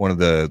one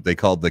of they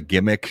called the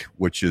Gimmick,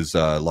 which is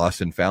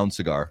Lost and Found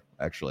cigar.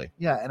 actually.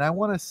 Yeah, and I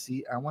want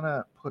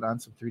to put on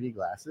some 3D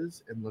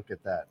glasses and look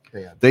at that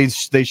band. They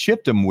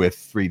shipped them with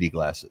 3D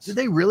glasses. Did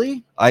they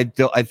really? I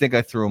think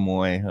I threw them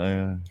away.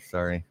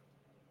 Sorry.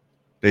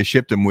 They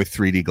shipped them with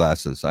 3D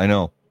glasses. I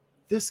know.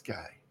 This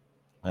guy.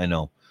 I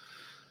know.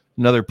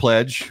 Another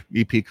pledge,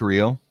 EP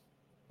Carrillo.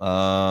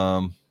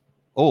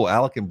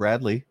 Alec and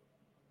Bradley.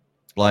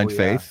 Blind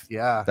Faith.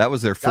 Yeah. That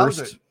was their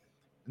first.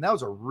 That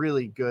was a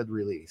really good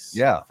release.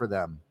 Yeah. For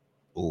them.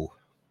 Oh,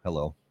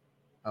 hello.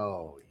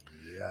 Oh,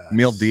 yeah.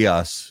 Mil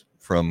Diaz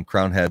from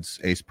Crown Heads,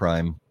 Ace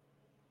Prime.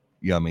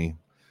 Yummy.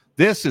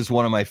 This is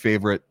one of my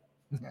favorite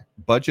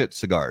budget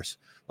cigars.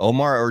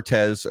 Omar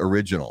Ortez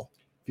Original.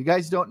 If you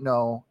guys don't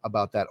know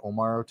about that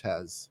Omar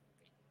Ortez,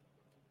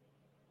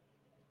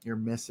 you're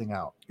missing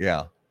out.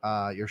 Yeah.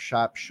 Your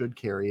shop should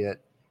carry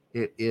it.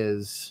 It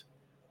is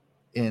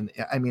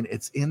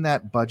it's in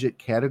that budget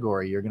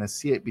category. You're going to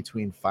see it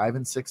between $5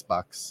 and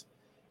 $6.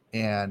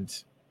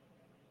 And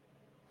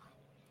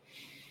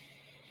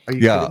are you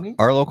kidding me?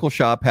 Our local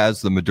shop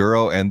has the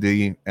Maduro and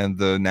the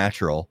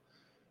natural,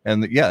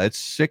 and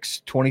it's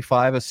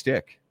 $6.25 a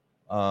stick.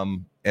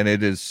 And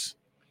it's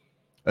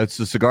a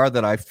cigar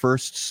that I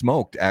first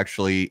smoked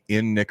actually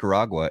in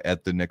Nicaragua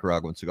at the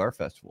Nicaraguan Cigar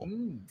Festival.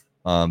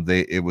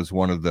 It was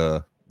one of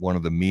the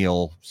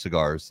meal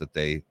cigars that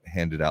they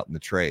handed out in the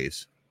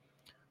trays.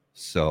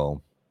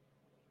 So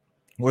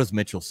what does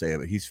Mitchell say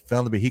of it? He's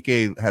found the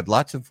Behike had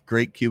lots of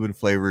great Cuban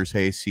flavors,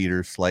 hay,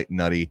 cedar, slight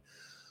nutty,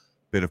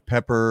 bit of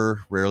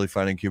pepper, rarely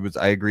finding Cubans.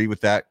 I agree with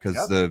that because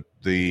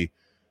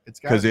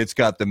it's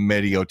got the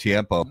medio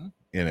tiempo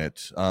in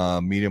it.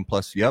 Medium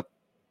plus,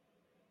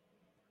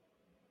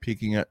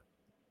 peaking it.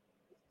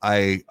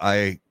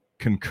 I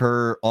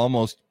concur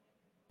almost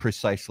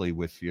precisely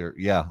with your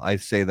I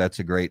say that's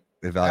a great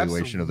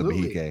evaluation of the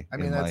Behike. I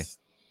mean, that's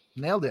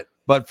nailed it.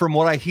 But from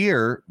what I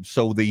hear,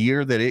 so the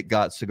year that it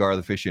got Cigar of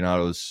the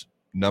Aficionado's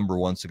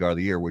 #1 cigar of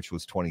the year, which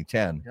was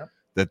 2010,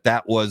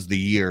 that was the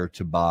year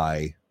to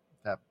buy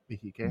that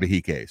Behike.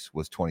 Behikes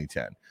was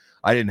 2010.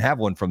 I didn't have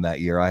one from that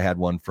year. I had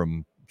one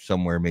from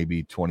somewhere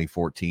maybe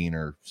 2014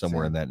 or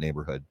somewhere in that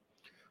neighborhood.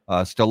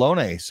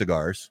 Stallone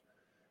cigars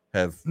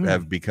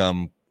have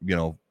become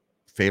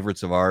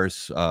favorites of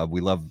ours. We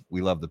love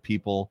the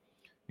people,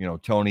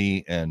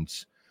 Tony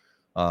and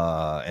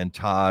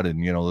Todd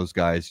and those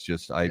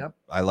guys.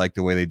 I like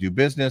the way they do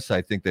business.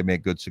 I think they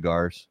make good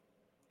cigars.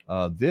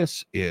 What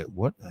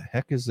the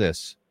heck is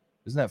this?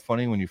 Isn't that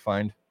funny when you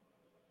find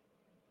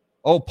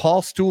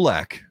Paul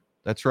Stulak?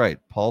 That's right,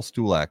 Paul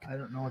Stulak. I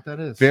don't know what that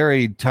is.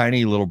 Very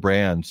tiny little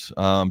brands.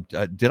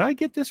 Did I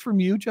get this from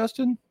you,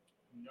 Justin?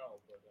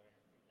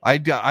 I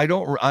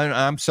don't.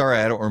 I'm sorry,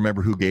 I don't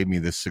remember who gave me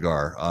this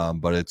cigar.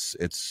 But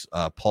it's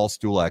Paul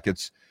Stulak.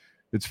 It's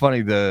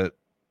funny.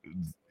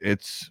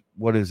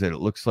 What is it? It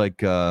looks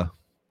like I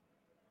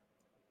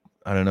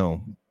don't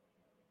know.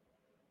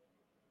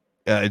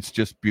 It's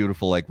just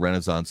beautiful, like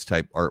Renaissance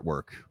type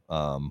artwork.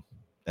 And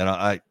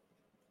I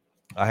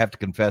have to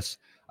confess,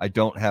 I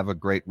don't have a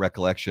great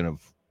recollection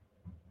of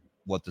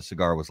what the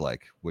cigar was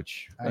like.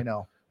 Which I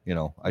know.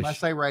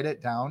 Unless I write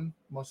it down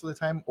most of the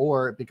time,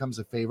 or it becomes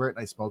a favorite and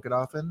I smoke it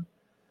often.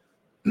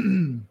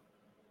 So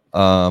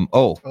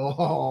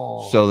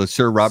the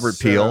Sir Robert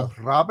Peel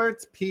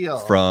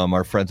from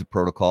our friends at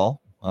Protocol,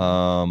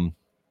 and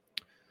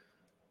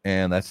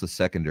that's the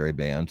secondary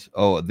band.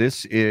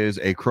 This is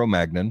a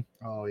Cro-Magnon.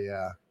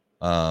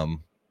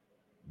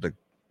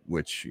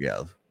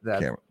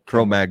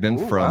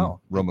 Cro-Magnon from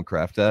Roman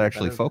Craft that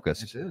actually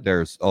focused. It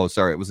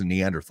was a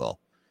Neanderthal.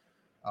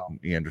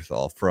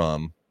 Neanderthal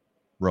from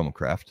Roman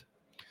Craft.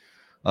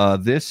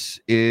 This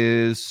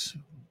is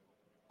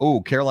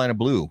Carolina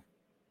Blue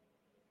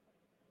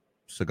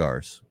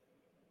cigars.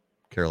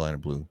 Carolina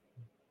Blue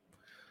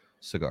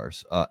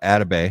cigars.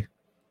 Atabay.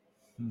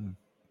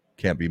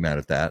 Can't be mad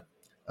at that.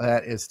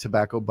 That is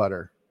tobacco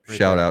butter.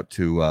 Shout out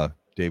to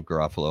Dave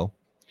Garofalo.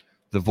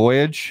 The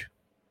Voyage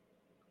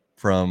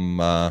from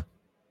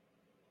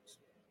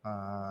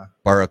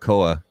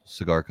Baracoa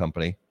Cigar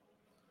Company.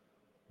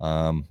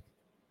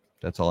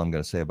 That's all I'm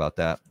going to say about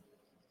that.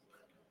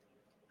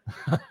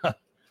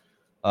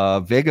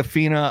 Vega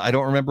Fina, I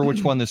don't remember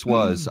which one this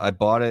was. I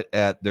bought it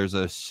there's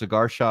a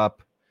cigar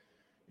shop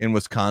in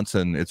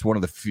Wisconsin. It's one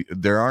of the few,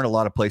 there aren't a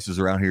lot of places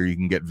around here you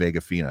can get Vega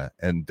Fina,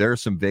 and there are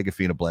some Vega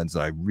Fina blends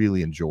that I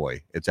really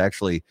enjoy. It's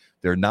actually,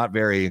 they're not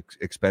very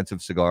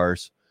expensive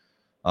cigars.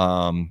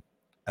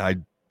 I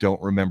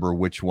don't remember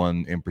which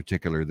one in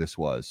particular this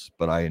was,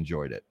 but I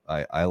enjoyed it.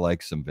 I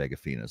like some Vega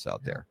Finas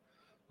out there.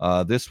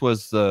 This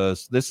is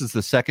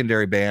the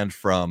secondary band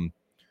from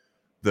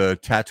the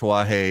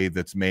Tatuaje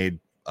that's made,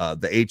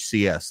 the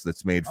HCS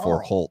that's made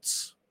for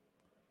Holtz.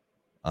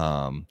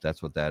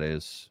 That's what that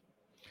is.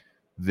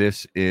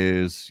 This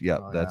is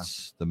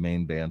that's the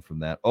main band from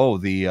that.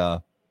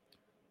 The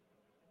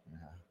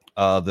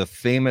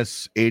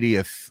famous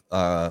 80th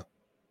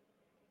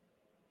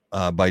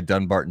by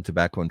Dunbarton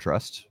Tobacco and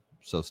Trust.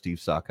 So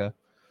Steve Saka.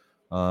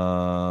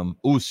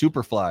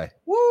 Superfly.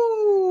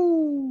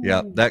 Woo!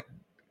 Yeah,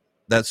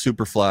 that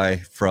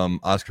Superfly from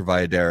Oscar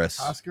Valladares.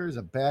 Oscar is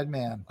a bad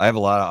man. I have a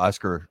lot of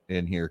Oscar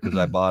in here because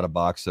I bought a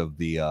box of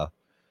the.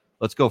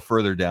 Let's go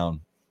further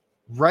down.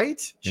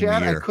 Right,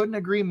 Chad? I year. couldn't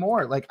agree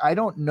more. Like, I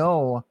don't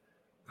know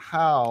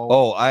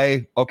how.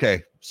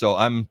 Okay. So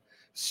I'm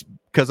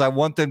because I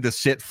want them to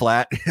sit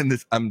flat in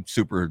this. I'm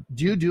super.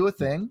 Do you do a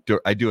thing?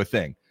 I do a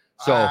thing.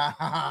 So.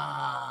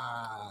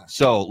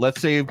 So let's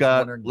say you've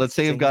got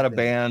a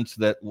band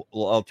that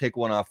I'll take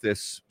one off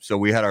this. So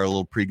we had our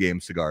little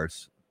pregame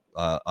cigars,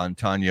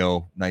 Antonio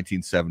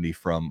 1970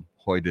 from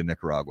Hoyda,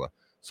 Nicaragua.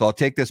 So I'll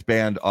take this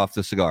band off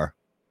the cigar.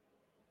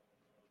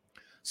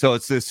 So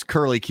it's this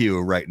curly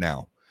Q right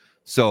now.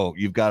 So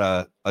you've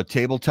got a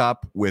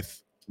tabletop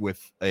with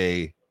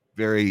a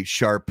very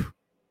sharp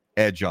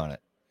edge on it.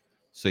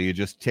 So you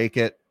just take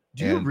it.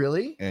 Do you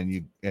really? And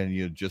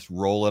you just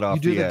roll it off.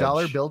 You do the edge.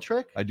 dollar bill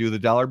trick? I do the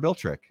dollar bill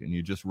trick, and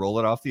you just roll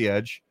it off the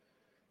edge,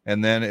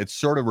 and then it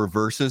sort of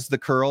reverses the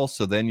curl.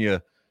 So then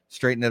you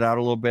straighten it out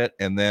a little bit,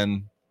 and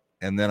then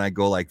I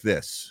go like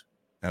this,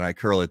 and I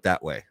curl it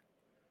that way.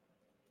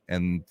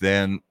 And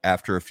then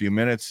after a few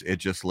minutes, it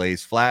just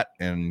lays flat,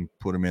 and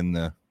put them in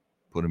the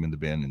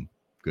bin, and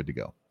good to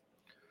go.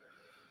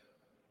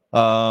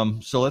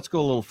 So let's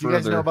go a little further. You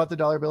guys know about the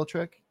dollar bill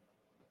trick?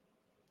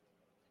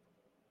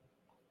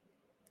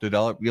 The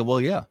dollar, yeah,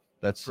 well, yeah,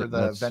 that's for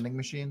the vending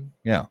machine.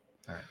 Yeah, all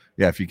right.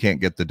 Yeah. If you can't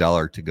get the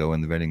dollar to go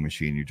in the vending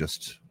machine, you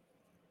just,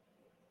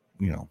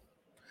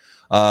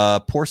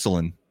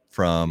 porcelain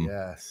from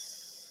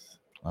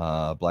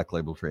Black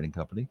Label Trading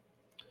Company.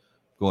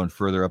 Going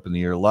further up in the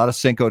year, a lot of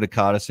Cinco de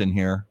Cadas in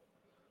here.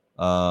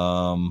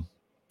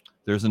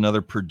 There's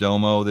another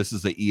Perdomo. This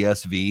is the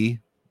ESV,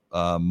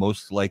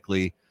 most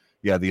likely,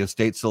 the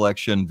Estate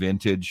Selection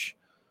Vintage.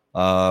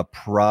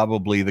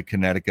 Probably the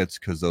Connecticut's,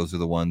 because those are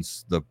the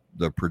ones.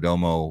 The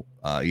Perdomo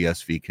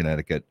ESV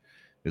Connecticut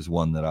is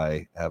one that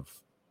I have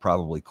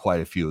probably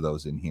quite a few of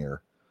those in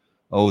here.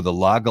 Oh, the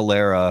La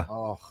Galera.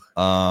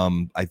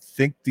 I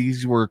think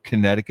these were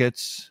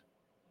Connecticut's,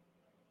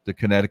 the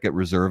Connecticut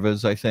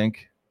Reservas. I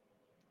think,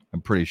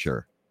 I'm pretty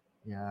sure.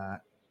 Yeah,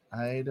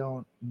 I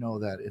don't know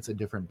that it's a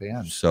different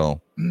band.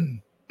 So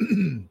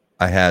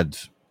I had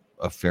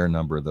a fair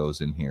number of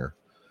those in here.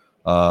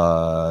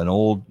 An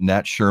old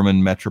Nat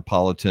Sherman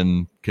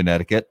Metropolitan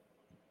Connecticut.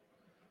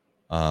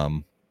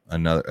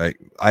 Another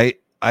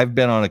I've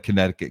been on a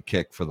Connecticut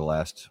kick for the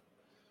last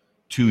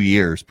 2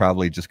 years,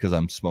 probably just because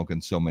I'm smoking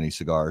so many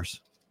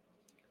cigars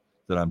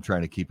that I'm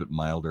trying to keep it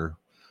milder.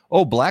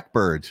 Oh,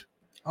 Blackbird.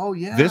 Oh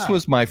yeah. This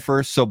was my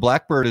first. So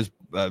Blackbird is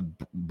a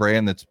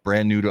brand that's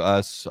brand new to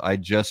us. I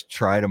just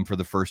tried them for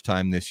the first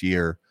time this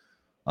year.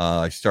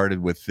 I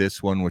started with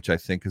this one, which I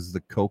think is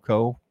the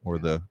Coco or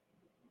the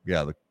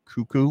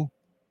Cuckoo.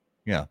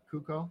 Yeah.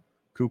 Cuco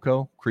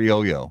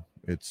Criollo.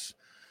 It's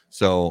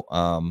so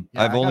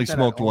I've only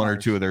smoked one or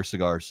two of their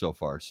cigars so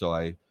far. So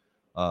I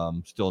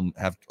still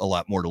have a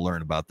lot more to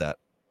learn about that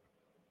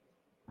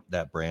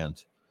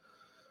brand.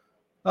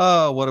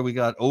 What do we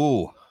got?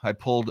 Oh, I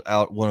pulled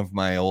out one of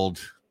my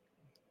old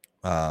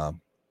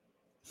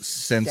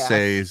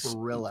Sensei's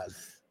Sarsparillas.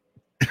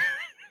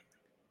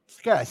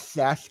 It's got a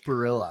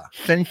sarsaparilla.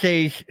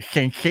 Sensei's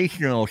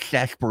sensational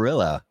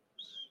sarsaparilla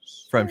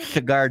from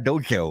Cigar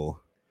Dojo.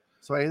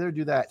 So I either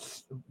do that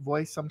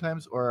voice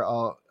sometimes, or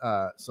I'll.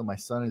 So my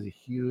son is a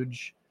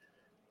huge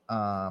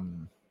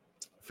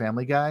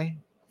Family Guy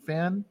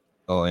fan.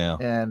 Oh yeah.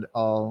 And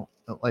we'll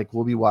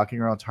be walking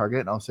around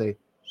Target, and I'll say,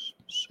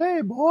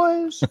 "Hey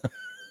boys,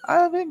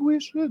 I think we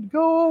should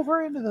go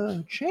over into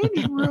the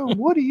changing room.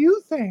 What do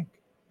you think?"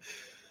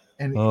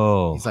 And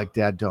he's like,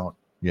 "Dad, don't.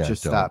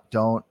 Just stop.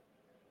 Don't."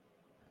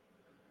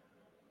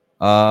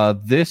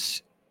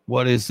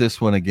 What is this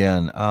one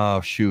again?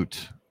 Oh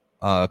shoot.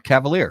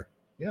 Cavalier.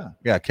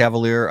 Yeah,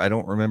 Cavalier. I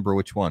don't remember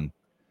which one.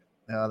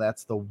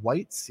 That's the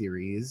White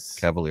Series.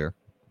 Cavalier.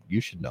 You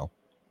should know.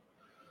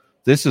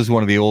 This is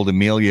one of the old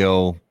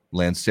Emilio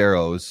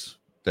Lanceros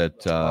that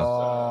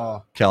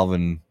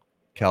Calvin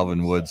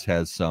Woods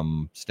has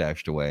some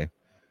stashed away.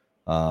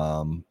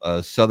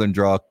 A Southern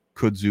Draw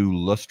Kudzu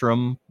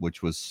Lustrum,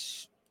 which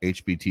was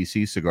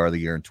HBTC Cigar of the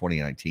Year in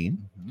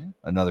 2019. Mm-hmm.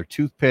 Another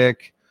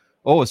toothpick.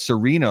 Oh, a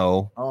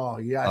Sereno. Oh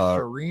yeah,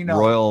 Sereno.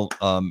 Royal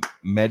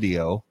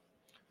Medio.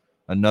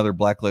 Another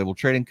Black Label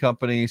Trading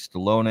Company,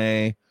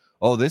 Stallone.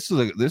 Oh, this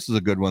is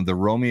a good one. The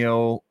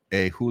Romeo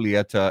e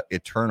Julieta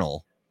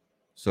Eternal.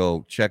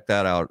 So check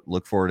that out.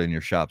 Look for it in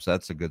your shops.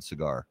 That's a good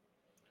cigar.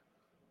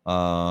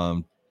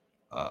 This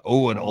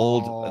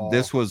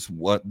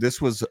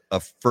was a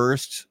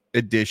first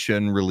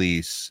edition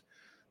release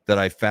that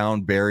I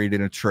found buried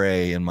in a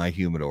tray in my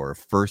humidor.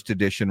 First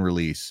edition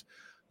release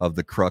of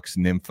the Crux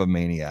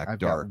Nymphomaniac I've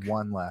Dark. Got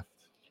one left.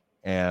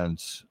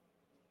 And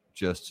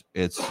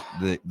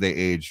they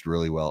aged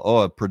really well.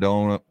 Oh, a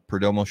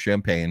Perdomo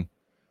Champagne,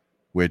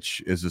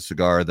 which is a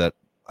cigar that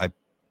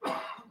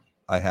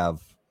I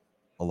have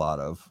a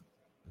lot of.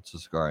 It's a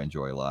cigar I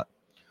enjoy a lot.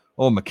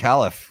 Oh,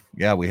 McAuliffe.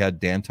 Yeah, we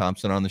had Dan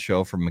Thompson on the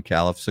show from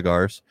McAuliffe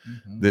Cigars.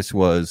 Mm-hmm. This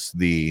was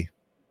the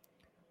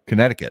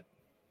Connecticut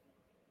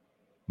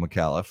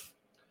McAuliffe.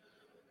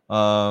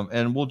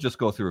 And we'll just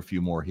go through a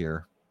few more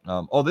here.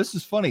 This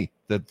is funny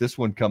that this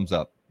one comes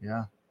up.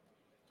 Yeah.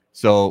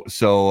 So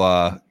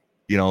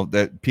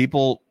that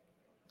people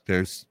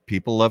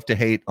love to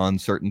hate on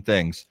certain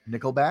things.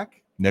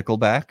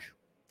 Nickelback,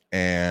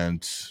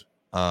 and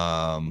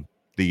the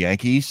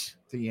Yankees,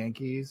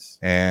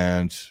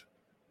 and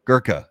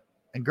Gurkha.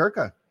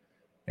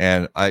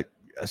 And I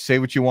say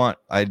what you want.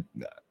 I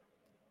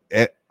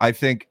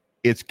think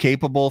it's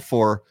possible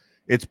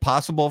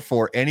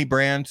for any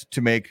brand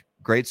to make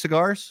great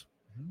cigars,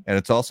 and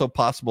it's also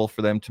possible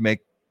for them to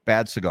make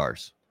bad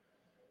cigars.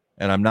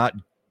 And I'm not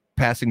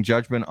passing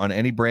judgment on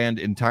any brand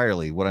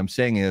entirely. What I'm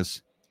saying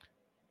is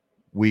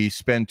we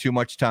spend too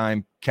much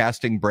time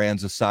casting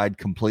brands aside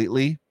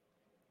completely,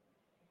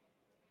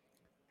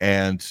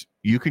 and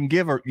you can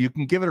give it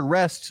a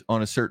rest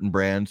on a certain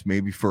brand,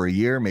 maybe for a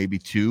year, maybe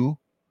two.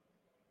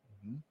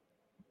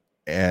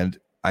 And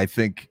I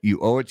think you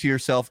owe it to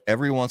yourself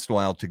every once in a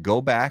while to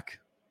go back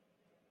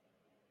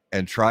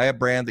and try a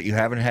brand that you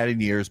haven't had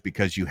in years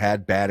because you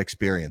had bad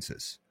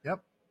experiences.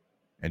 Yep.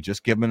 And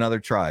just give them another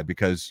try,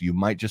 because you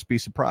might just be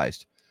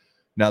surprised.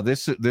 Now,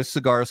 this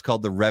cigar is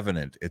called the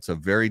Revenant. It's a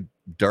very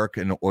dark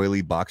and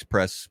oily box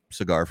press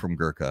cigar from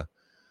Gurkha.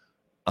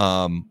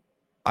 I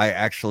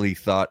actually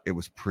thought it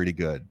was pretty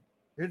good.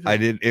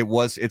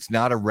 It's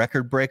not a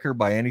record breaker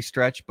by any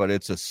stretch, but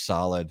it's a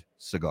solid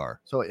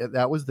cigar. So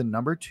that was the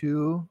number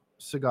 2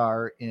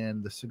 cigar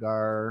in the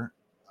cigar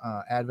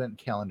advent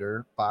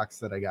calendar box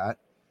that I got.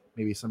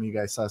 Maybe some of you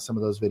guys saw some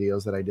of those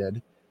videos that I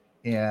did,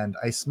 and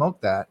I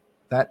smoked that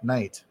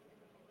night.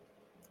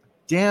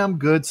 Damn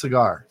good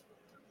cigar.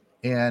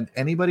 And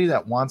anybody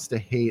that wants to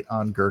hate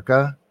on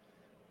Gurkha,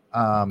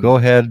 go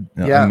ahead.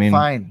 Yeah,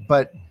 fine.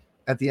 But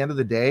at the end of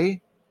the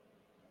day,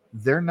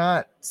 they're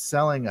not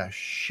selling a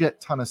shit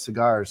ton of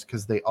cigars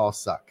because they all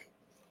suck.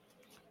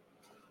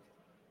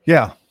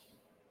 Yeah.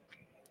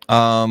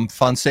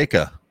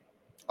 Fonseca.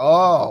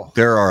 Oh,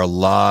 there are a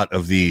lot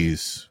of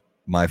these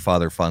My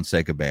Father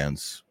Fonseca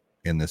bands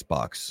in this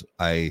box.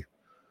 A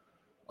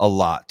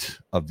lot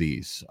of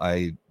these.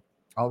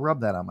 I'll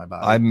rub that on my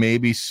body. I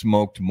maybe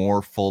smoked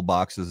more full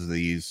boxes of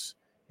these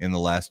in the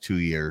last 2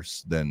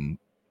 years than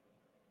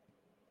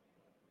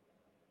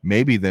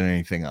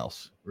anything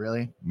else.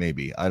 Really?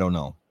 Maybe. I don't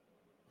know.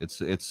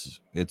 It's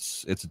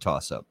a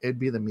toss up. It'd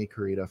be the Mi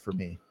Querida for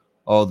me.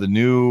 Oh, the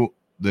new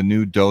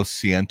Dos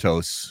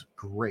Cientos.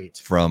 Great.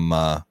 From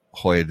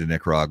Hoya de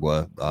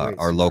Nicaragua.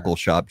 Our local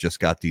shop just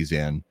got these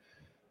in,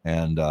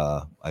 and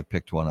I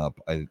picked one up.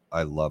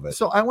 I love it.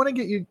 So I want to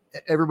get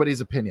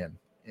everybody's opinion.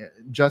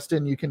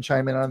 Justin, you can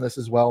chime in on this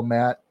as well,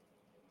 Matt.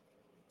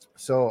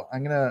 So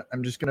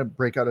I'm just gonna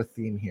break out a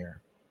theme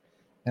here,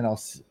 and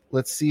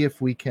let's see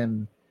if we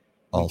can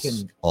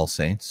All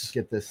Saints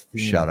get this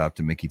theme. Shout out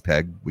to Mickey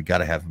Pegg. We got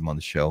to have him on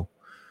the show,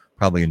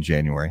 probably in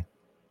January.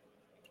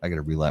 I got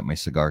to relight my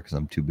cigar because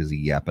I'm too busy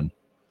yapping.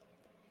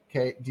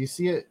 Okay, do you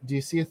see it? Do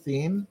you see a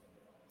theme?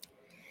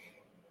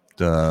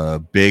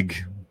 The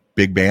big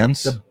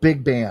bands. The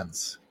big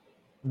bands.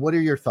 What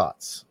are your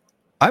thoughts?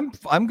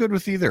 I'm good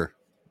with either.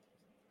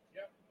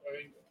 Yeah, I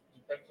mean,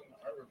 depends on the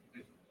artwork.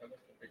 I like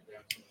the big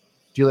bands.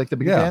 Do you like the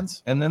big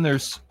bands? And then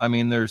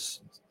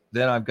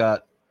I've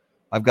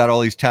got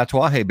all these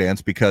Tatuaje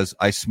bands because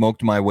I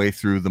smoked my way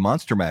through the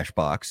Monster Mash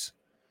box.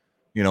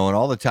 And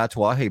all the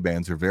Tatuaje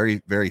bands are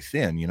very, very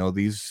thin.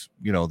 These,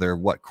 they're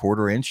what,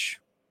 1/4 inch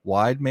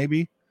wide,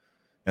 maybe,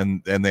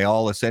 and they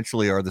all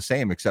essentially are the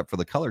same except for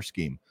the color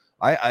scheme.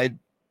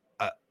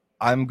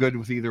 I'm good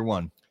with either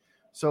one.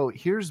 So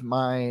here's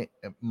my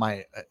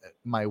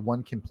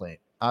one complaint.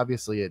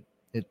 Obviously,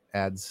 it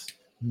adds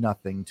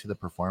nothing to the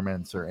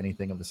performance or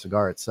anything of the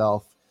cigar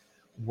itself.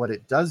 What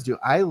it does do,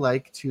 I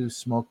like to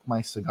smoke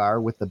my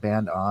cigar with the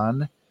band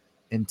on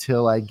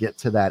until I get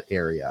to that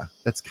area.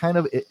 That's kind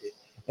of it,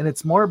 and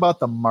it's more about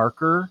the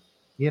marker.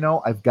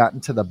 I've gotten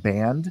to the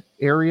band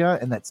area,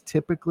 and that's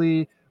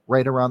typically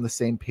right around the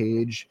same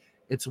page.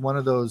 It's one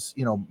of those,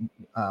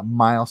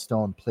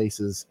 milestone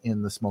places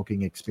in the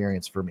smoking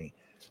experience for me.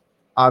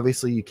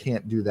 Obviously, you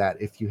can't do that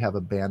if you have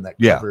a band that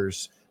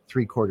covers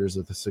 3/4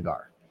 of the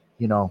cigar,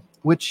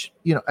 which,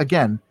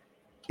 again,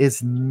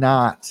 is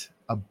not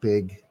a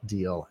big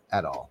deal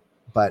at all.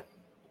 But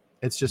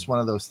it's just one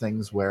of those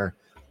things where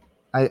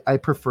I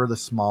prefer the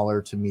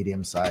smaller to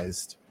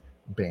medium-sized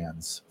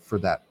bands for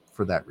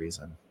that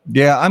reason.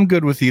 Yeah, I'm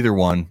good with either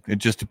one. It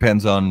just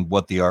depends on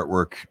what the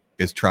artwork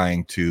is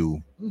trying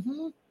to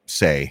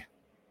say.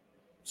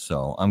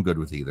 So I'm good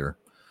with either.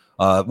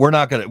 We're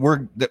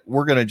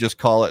gonna just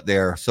call it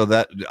there. So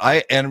that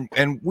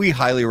we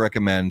highly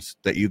recommend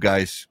that you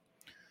guys,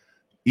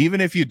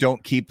 even if you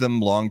don't keep them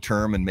long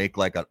term and make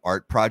like an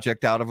art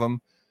project out of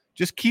them,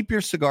 just keep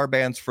your cigar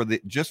bands for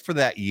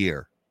that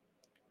year.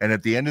 And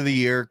at the end of the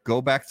year,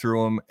 go back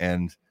through them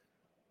and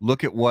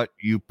look at what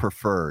you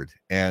preferred,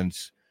 and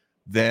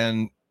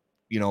then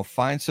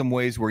find some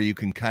ways where you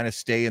can kind of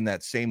stay in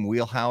that same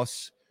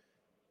wheelhouse,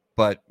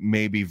 but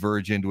maybe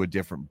verge into a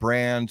different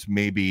brand.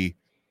 Maybe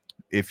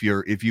if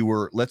you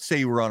were, let's say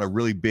you were on a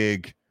really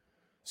big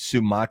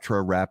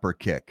Sumatra wrapper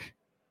kick,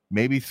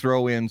 maybe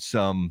throw in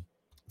some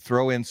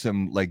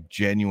like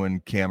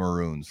genuine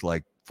Cameroons,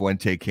 like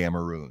Fuente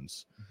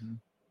Cameroons,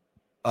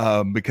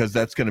 because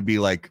that's going to be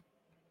like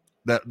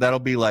that'll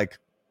be like,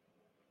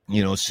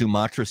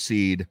 Sumatra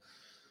seed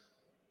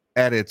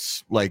at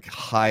its like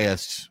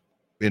highest,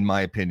 in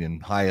my opinion,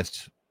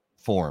 highest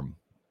form.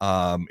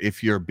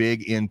 If you're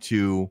big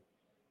into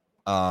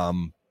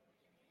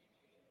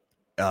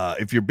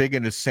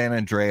San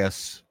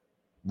Andreas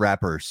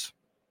wrappers,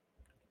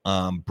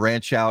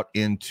 branch out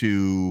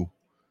into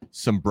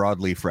some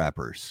broadleaf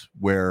wrappers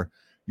where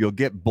you'll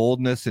get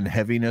boldness and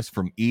heaviness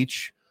from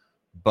each,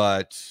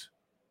 but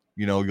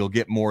you'll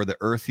get more of the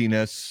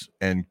earthiness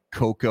and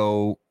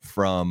cocoa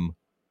from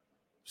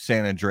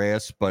San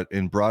Andreas, but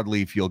in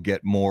broadleaf you'll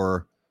get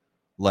more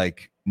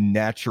like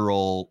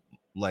natural,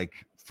 like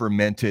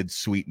fermented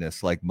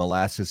sweetness, like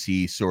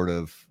molassesy sort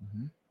of,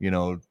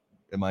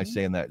 am I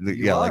saying that?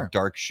 You are. Like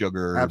dark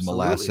sugar,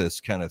 Absolutely.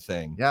 molasses kind of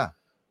thing. Yeah.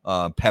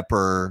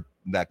 Pepper,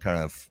 that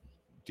kind of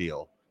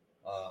deal.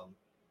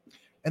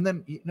 And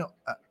then,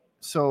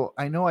 so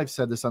I know I've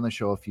said this on the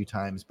show a few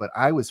times, but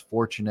I was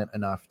fortunate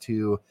enough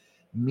to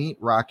meet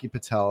Rocky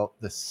Patel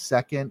the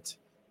second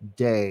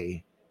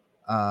day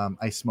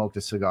I smoked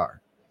a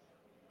cigar.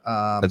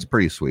 That's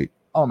pretty sweet.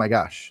 Oh my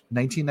gosh,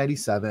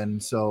 1997.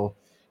 So,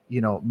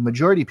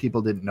 majority of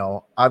people didn't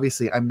know.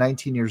 Obviously, I'm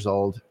 19 years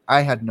old.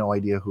 I had no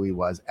idea who he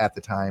was at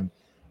the time.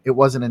 It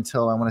wasn't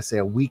until I want to say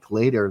a week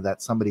later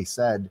that somebody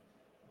said,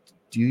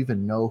 "Do you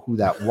even know who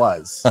that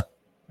was?"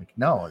 Like,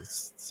 no,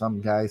 it's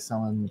some guy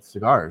selling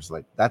cigars.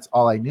 Like, that's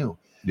all I knew.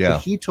 Yeah.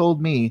 But he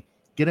told me,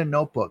 get a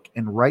notebook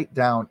and write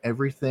down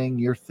everything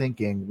you're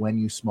thinking when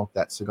you smoke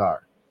that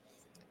cigar.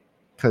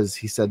 Because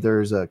he said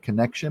there's a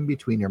connection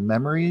between your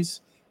memories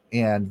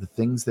and the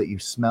things that you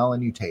smell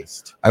and you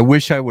taste. I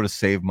wish I would have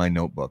saved my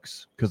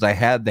notebooks because I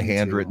had the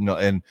handwritten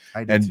and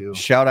I did too.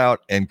 Shout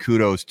out and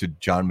kudos to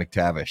John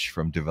McTavish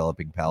from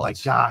Developing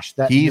Palates. My gosh,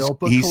 that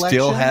notebook he collection?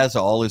 Still has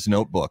all his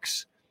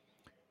notebooks.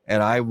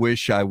 And I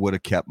wish I would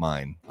have kept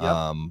mine.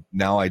 Yep.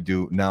 Now I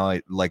do. Now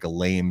I, like a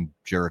lame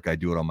jerk, I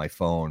do it on my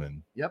phone.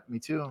 And yep, me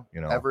too.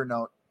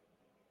 Evernote.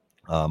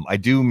 I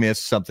do miss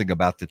something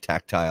about the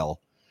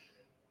tactile,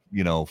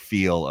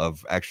 feel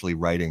of actually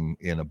writing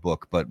in a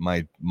book. But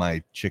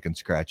my chicken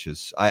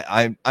scratches.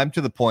 I'm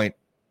to the point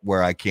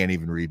where I can't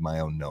even read my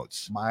own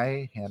notes.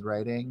 My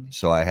handwriting.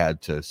 So I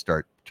had to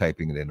start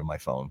typing it into my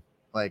phone.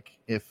 Like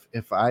if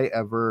I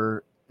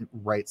ever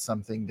write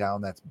something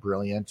down that's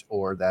brilliant,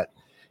 or that,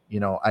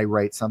 I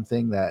write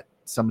something that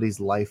somebody's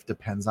life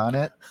depends on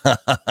it,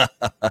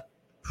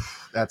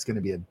 that's going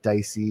to be a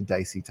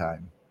dicey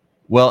time.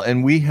 Well,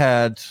 and we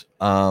had,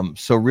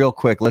 so real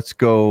quick, let's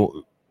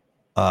go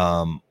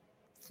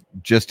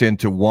just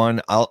into one.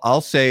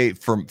 I'll say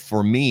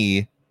for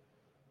me,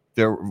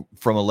 there,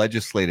 from a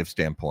legislative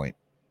standpoint,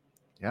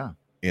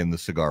 in the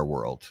cigar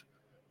world,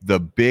 the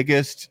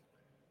biggest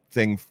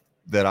thing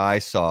that I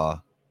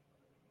saw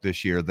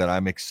this year that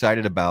I'm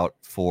excited about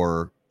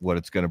for what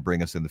it's going to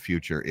bring us in the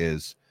future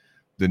is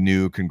the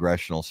new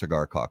Congressional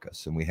Cigar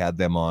Caucus. And we had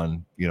them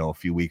on, a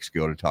few weeks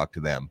ago to talk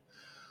to them.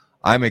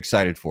 I'm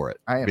excited for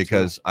it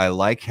because I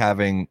like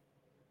having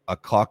a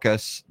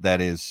caucus that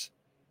is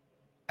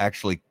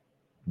actually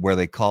where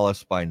they call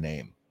us by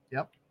name.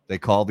 Yep. They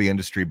call the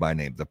industry by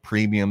name, the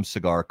Premium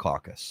Cigar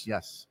Caucus.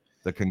 Yes.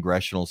 The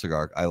Congressional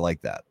Cigar. I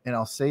like that. And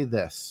I'll say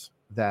this,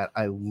 that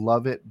I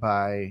love it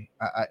I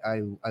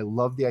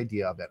love the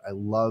idea of it. I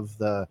love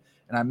and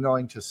I'm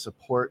going to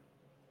support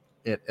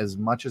it as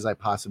much as I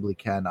possibly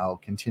can. I'll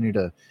continue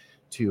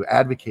to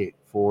advocate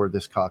for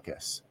this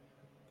caucus.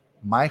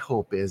 My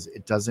hope is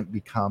it doesn't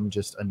become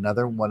just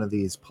another one of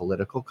these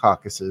political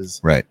caucuses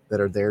that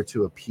are there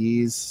to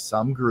appease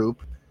some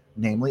group,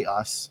 namely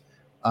us,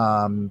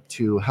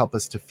 to help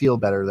us to feel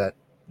better that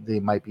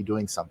they might be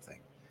doing something.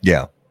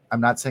 Yeah.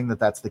 I'm not saying that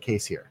that's the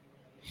case here.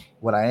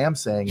 What I am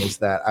saying is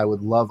that I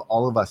would love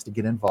all of us to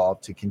get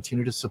involved, to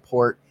continue to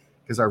support,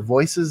 because our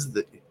voices,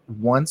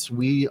 once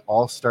we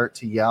all start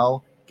to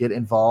yell, get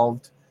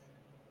involved,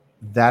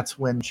 that's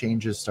when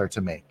changes start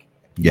to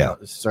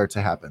start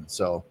to happen.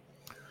 So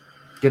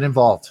get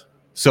involved.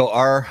 So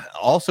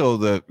also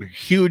the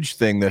huge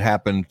thing that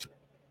happened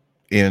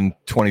in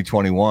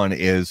 2021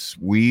 is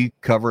we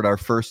covered our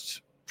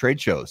first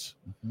trade shows.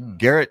 Mm-hmm.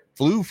 Garrett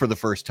flew for the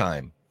first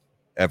time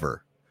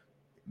ever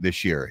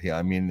this year. Yeah,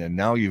 I mean, and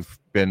now you've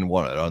been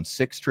on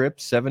 6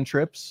 trips, 7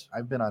 trips?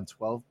 I've been on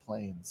 12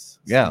 planes.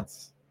 Yeah.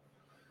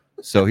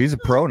 So he's a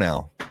pro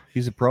now.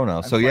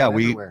 So yeah,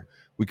 we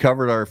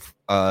covered our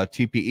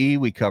TPE,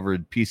 we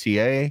covered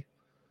PCA.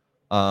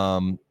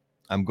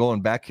 I'm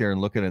going back here and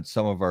looking at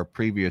some of our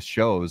previous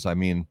shows. I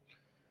mean,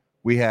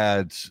 we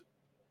had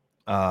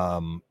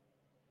Michael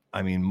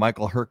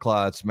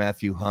Herklotz,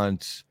 Matthew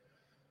Hunt,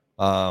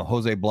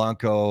 Jose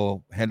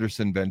Blanco,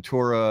 Henderson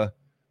Ventura,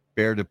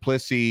 Bear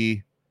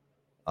Duplessis,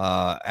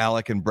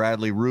 Alec and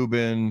Bradley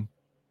Rubin,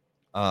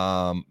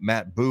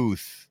 Matt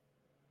Booth,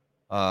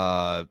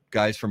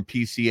 guys from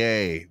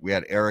PCA. We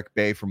had Eric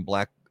Bay from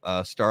Black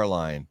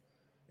Starline,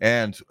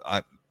 and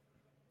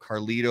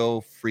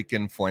Carlito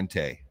freaking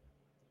Fuente.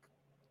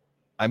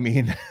 I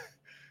mean,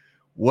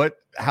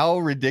 how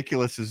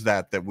ridiculous is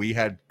that we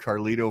had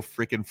Carlito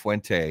freaking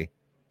Fuente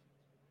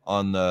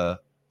on the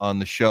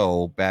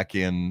show back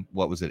in,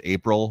 what was it,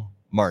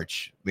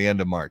 March, the end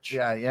of March.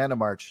 Yeah, end of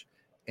March.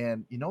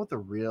 And you know what the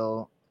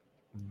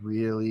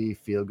really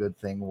feel good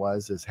thing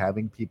is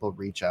having people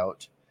reach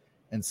out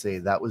and say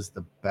that was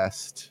the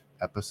best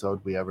episode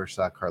we ever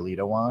saw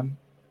Carlito on.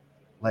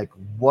 Like,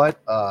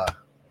 what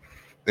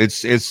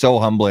it's so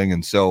humbling.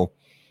 And so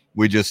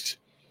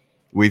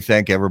we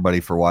thank everybody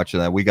for watching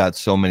that. We got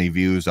so many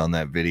views on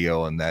that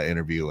video and that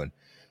interview, and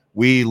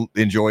we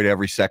enjoyed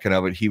every second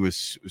of it. He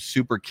was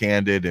super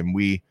candid, and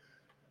we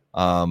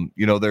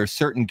there are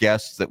certain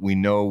guests that we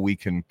know we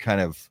can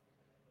kind of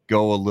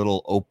go a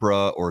little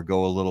Oprah or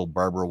go a little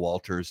Barbara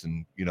Walters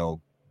and,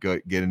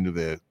 get into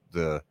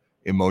the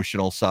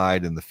emotional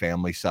side and the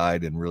family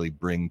side and really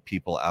bring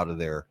people out of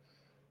their,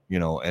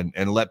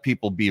 and let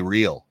people be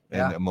real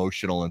and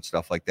emotional and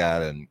stuff like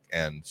that.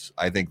 And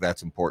I think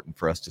that's important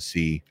for us to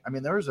see. I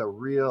mean, there was a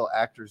real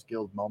Actors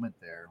Guild moment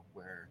there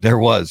where there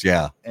was,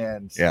 yeah.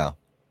 And yeah.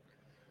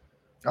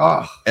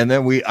 Oh, and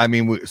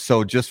then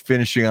so just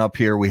finishing up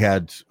here, we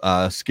had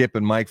Skip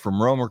and Mike from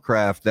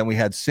Romercraft. Then we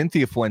had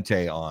Cynthia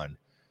Fuente on,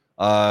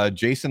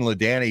 Jason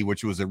Ladani,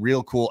 which was a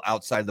real cool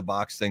outside the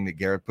box thing that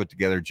Garrett put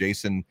together.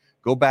 Jason,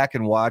 go back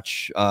and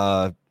watch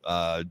the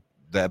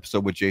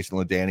episode with Jason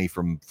Ladani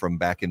from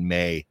back in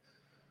May.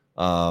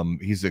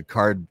 He's a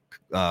card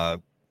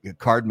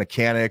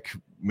mechanic,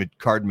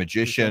 card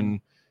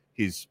magician.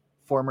 He's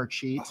former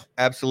cheat,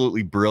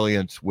 absolutely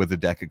brilliant with a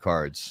deck of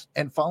cards.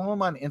 And follow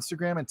him on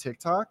Instagram and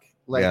TikTok.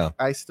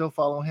 I still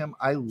follow him.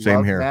 I Same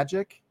love here.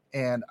 Magic,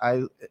 and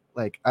I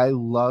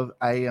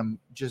am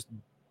just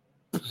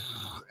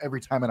every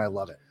time, and I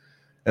love it.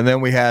 And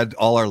then we had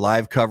all our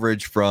live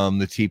coverage from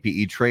the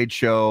TPE trade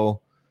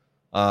show.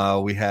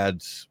 We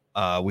had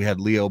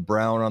Leo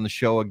Brown on the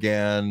show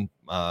again,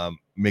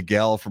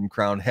 Miguel from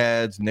Crown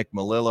Heads, Nick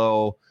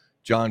Melillo,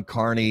 John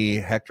Carney,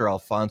 Hector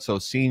Alfonso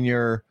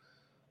Sr.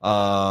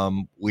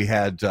 We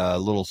had a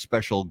little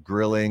special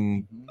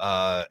grilling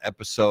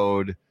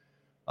episode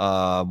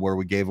where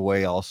we gave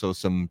away also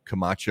some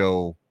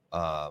Camacho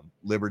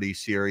Liberty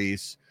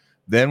series.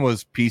 Then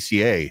was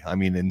PCA. I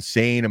mean,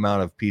 insane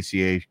amount of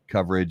PCA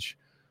coverage.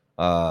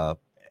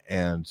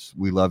 And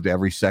we loved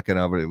every second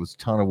of it. It was a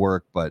ton of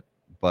work, but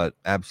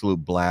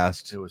absolute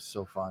blast. It was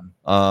so fun.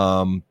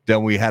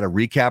 Then we had a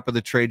recap of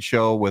the trade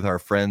show with our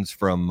friends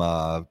from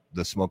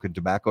the Smoke and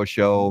Tobacco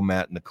Show,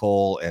 Matt and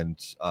Nicole, and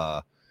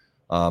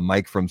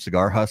Mike from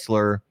Cigar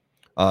Hustler.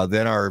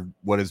 Then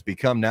what has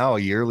become now a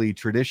yearly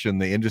tradition,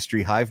 the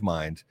Industry Hive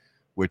Mind,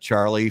 with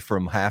Charlie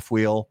from Half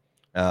Wheel,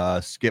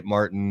 Skip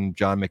Martin,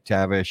 John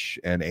McTavish,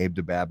 and Abe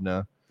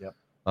DeBabna. Yep.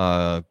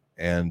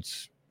 And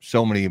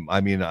so many.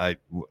 I mean,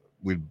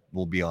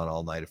 we'll be on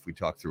all night if we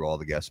talk through all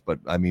the guests. But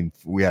I mean,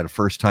 we had a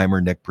first timer,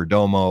 Nick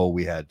Perdomo.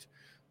 We had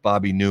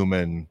Bobby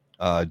Newman,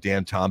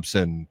 Dan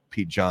Thompson,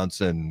 Pete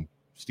Johnson,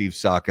 Steve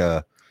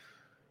Saka.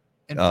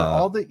 And for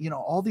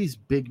all these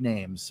big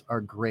names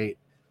are great,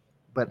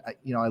 but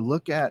I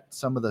look at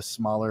some of the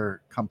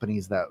smaller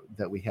companies that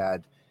we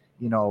had.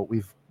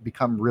 We've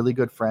become really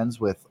good friends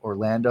with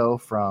Orlando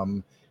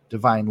from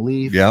Divine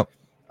Leaf. Yep.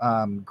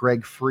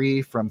 Greg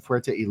Free from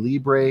Fuerte y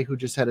Libre, who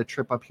just had a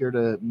trip up here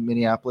to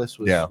Minneapolis,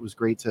 was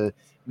great to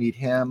meet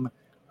him.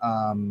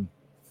 What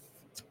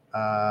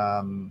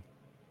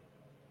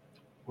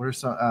are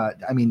some?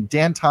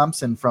 Dan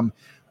Thompson from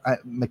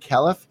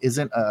McAuliffe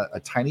isn't a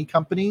tiny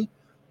company,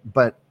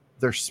 but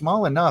they're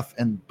small enough,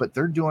 but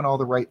they're doing all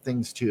the right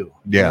things too.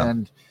 Yeah.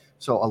 And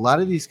so a lot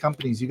of these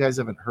companies you guys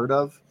haven't heard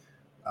of,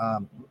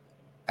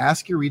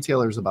 ask your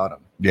retailers about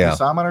them. Yeah. You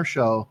saw them on our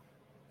show.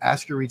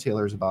 Ask your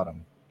retailers about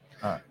them.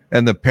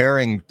 And the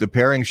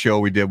pairing show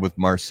we did with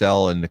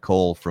Marcel and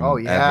Nicole from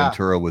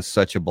Adventura was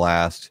such a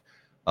blast.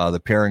 The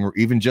pairing,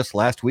 even just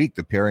last week,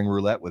 the pairing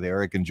roulette with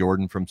Eric and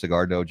Jordan from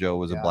Cigar Dojo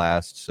was a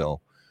blast.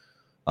 So,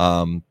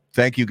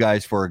 thank you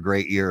guys for a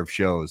great year of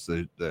shows.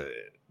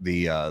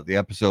 The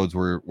episodes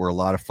were a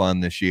lot of fun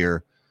this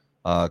year.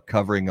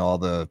 Covering all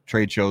the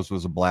trade shows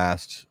was a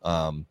blast.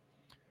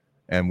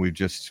 And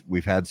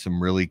we've had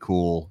some really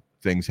cool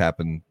things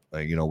happen,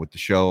 with the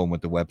show and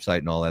with the website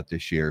and all that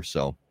this year.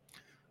 So.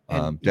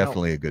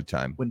 Definitely a good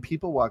time. When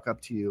people walk up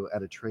to you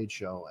at a trade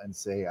show and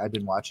say, "I've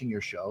been watching your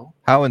show,"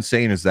 how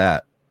insane is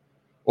that?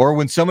 Or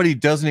when somebody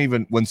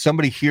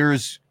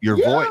hears your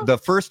voice, the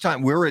first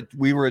time we were at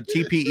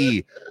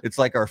TPE, it's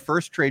like our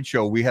first trade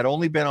show. We had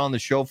only been on the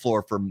show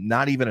floor for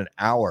not even an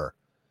hour,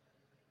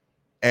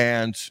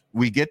 and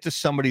we get to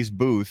somebody's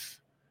booth,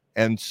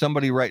 and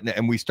somebody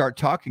and we start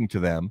talking to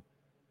them.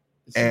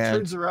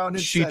 Turns around.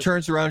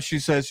 She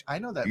says, "I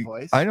know that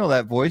voice. I know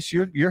that voice.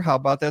 You're how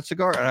about that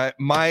cigar?" And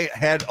my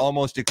head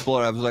almost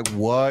exploded. I was like,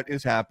 "What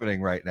is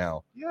happening right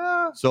now?"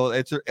 Yeah. So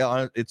it's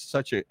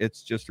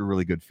just a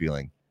really good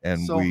feeling, and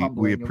so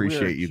we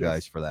appreciate you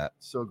guys for that.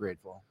 So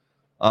grateful.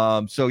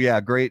 So yeah,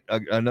 great.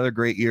 Another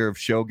great year of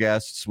show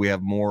guests. We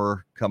have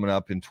more coming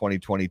up in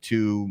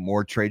 2022.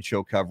 More trade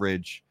show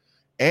coverage,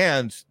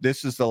 and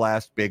this is the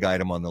last big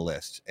item on the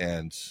list.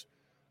 And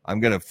I'm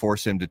going to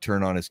force him to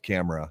turn on his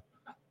camera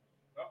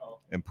Uh-oh.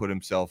 and put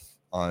himself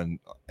on.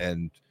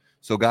 And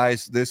so,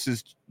 guys, this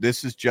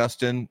is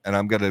Justin, and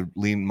I'm going to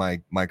lean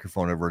my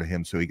microphone over to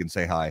him so he can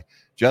say hi.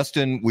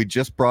 Justin, we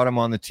just brought him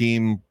on the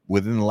team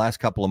within the last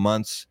couple of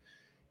months.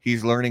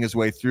 He's learning his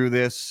way through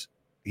this.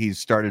 He's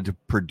started to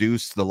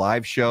produce the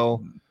live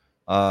show.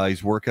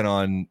 He's working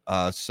on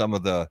some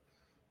of the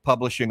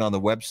publishing on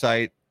the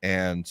website,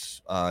 and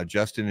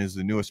Justin is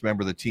the newest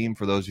member of the team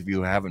for those of you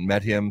who haven't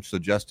met him. So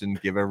Justin,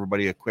 give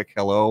everybody a quick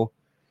hello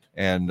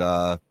and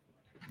a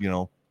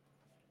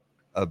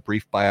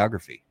brief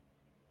biography.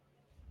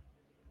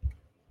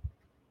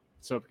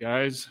 What's up,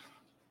 guys?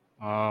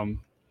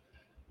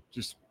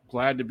 Just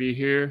glad to be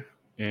here,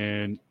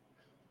 and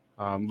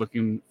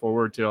looking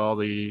forward to all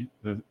the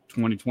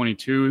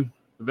 2022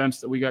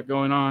 events that we got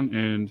going on,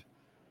 and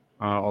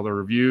all the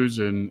reviews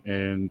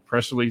and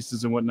press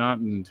releases and whatnot,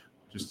 and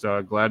just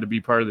glad to be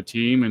part of the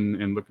team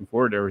and looking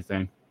forward to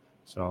everything.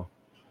 So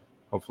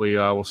hopefully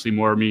we'll see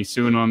more of me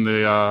soon on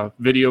the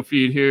video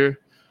feed here.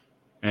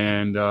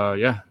 And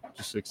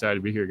just excited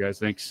to be here, guys.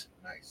 Thanks.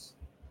 Nice.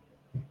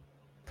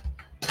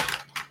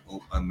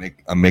 Oh, I'm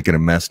making a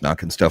mess,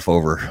 knocking stuff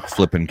over,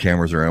 flipping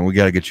cameras around. We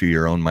got to get you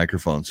your own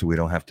microphone so we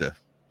don't have to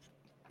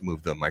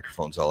move the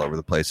microphones all over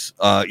the place.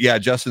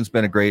 Justin's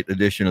been a great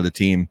addition to the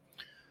team.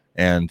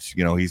 And,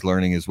 he's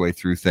learning his way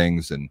through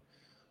things, and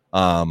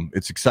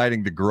it's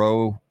exciting to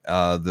grow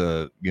how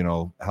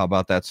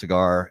about that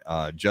cigar?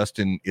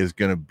 Justin is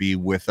going to be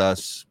with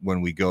us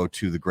when we go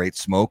to the Great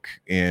Smoke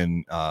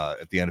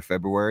at the end of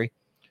February.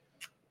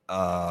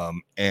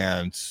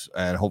 And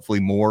hopefully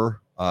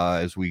more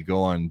as we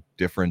go on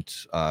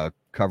different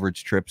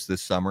coverage trips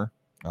this summer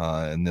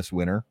and this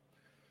winter.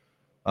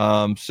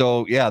 That's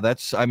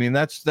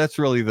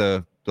really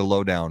the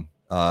lowdown.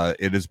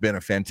 It has been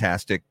a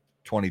fantastic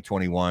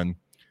 2021.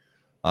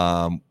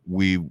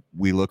 We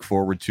look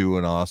forward to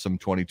an awesome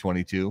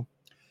 2022.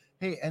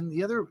 Hey, and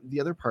the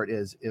other part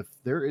is, if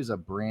there is a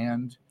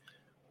brand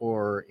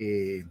or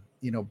a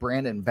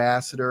brand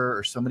ambassador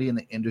or somebody in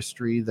the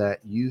industry that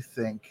you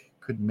think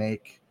could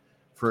make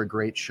for a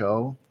great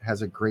show,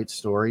 has a great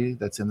story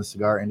that's in the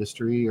cigar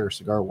industry or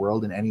cigar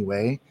world in any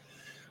way,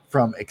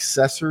 from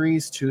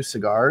accessories to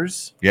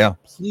cigars,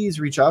 please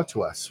reach out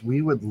to us.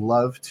 We would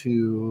love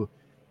to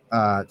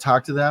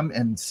talk to them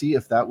and see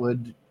if that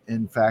would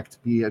in fact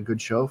be a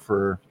good show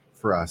for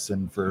us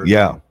and for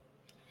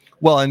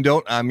well, and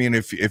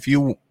if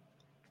you're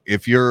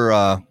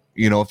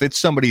if it's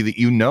somebody that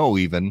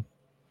even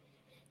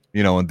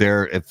and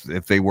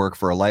if they work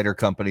for a lighter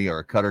company or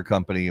a cutter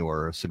company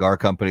or a cigar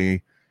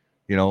company,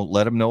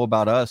 let them know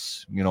about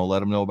us, let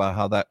them know about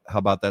how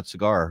about that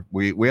cigar.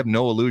 We have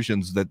no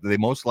illusions that they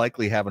most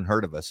likely haven't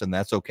heard of us, and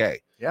that's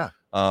okay.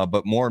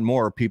 But more and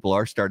more people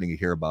are starting to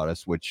hear about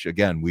us, which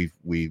again we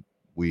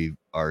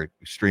are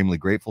extremely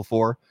grateful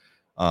for.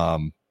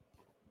 And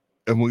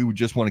we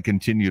just want to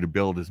continue to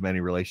build as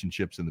many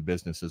relationships in the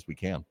business as we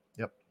can.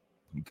 Yep.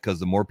 Because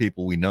the more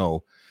people we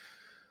know,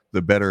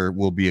 the better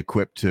we'll be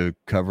equipped to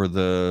cover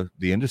the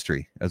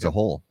industry as a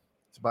whole.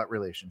 It's about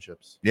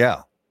relationships.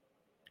 Yeah.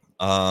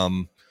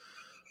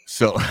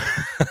 So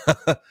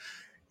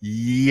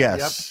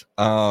yes.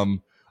 Yep. All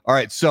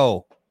right.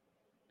 So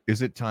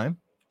is it time?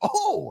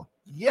 Oh,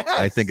 yes.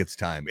 I think it's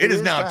time. It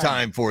is now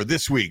time for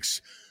this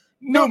week's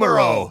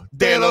Numero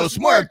de los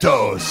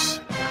Muertos.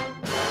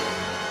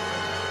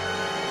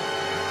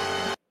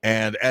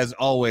 And as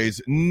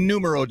always,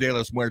 Numero de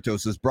los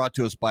Muertos is brought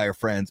to us by our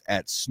friends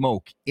at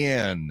Smoke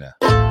Inn.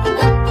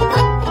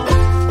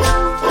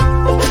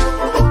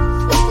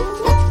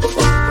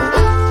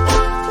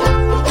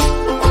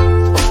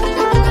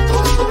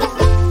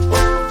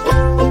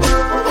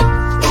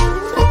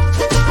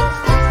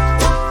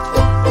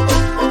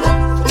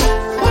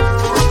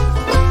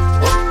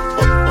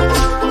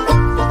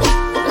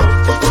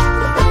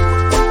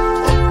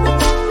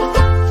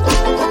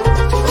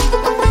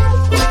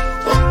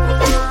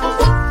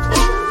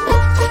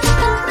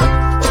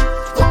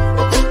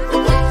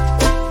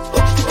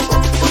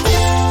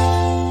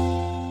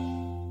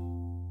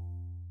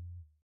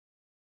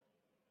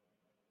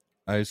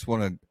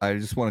 I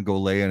just want to go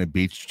lay in a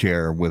beach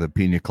chair with a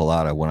pina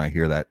colada when I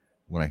hear that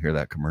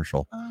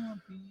commercial.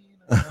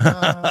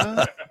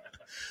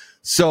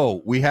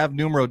 So we have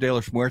Numero de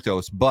los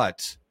Muertos,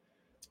 but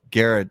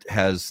Garrett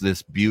has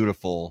this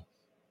beautiful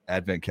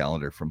advent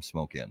calendar from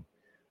Smoke Inn.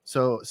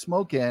 So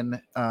Smoke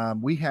Inn,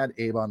 we had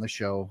Abe on the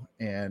show,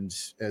 and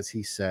as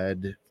he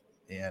said,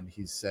 and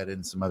he's said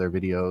in some other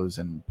videos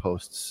and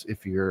posts,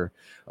 if you're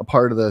a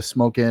part of the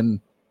Smoke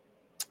Inn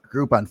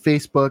group on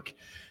Facebook,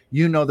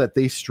 you know that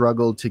they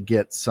struggled to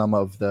get some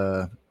of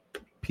the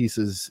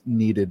pieces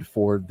needed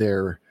for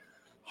their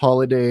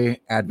holiday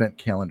advent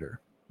calendar,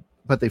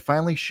 but they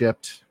finally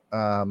shipped.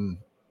 I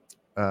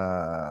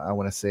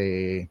want to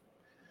say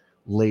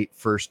late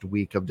first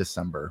week of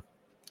December.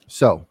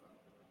 So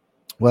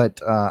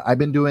what I've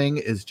been doing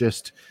is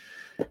just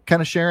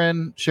kind of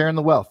sharing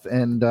the wealth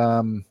and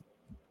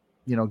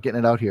getting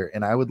it out here.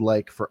 And I would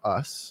like for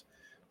us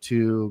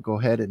to go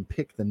ahead and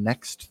pick the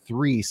next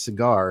 3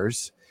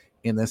 cigars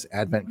in this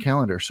advent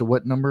calendar. So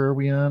what number are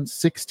we on?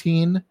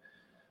 16,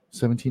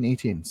 17,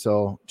 18.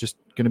 So just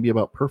going to be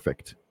about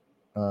perfect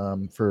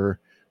for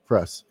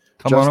us.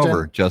 Come on Justin?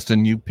 over,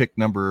 Justin. You pick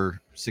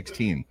number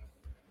 16.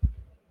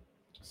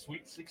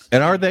 Sweet 16.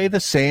 And are they the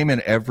same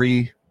in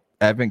every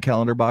advent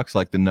calendar box?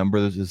 Like the number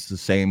is the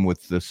same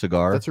with the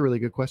cigar? That's a really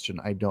good question.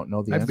 I don't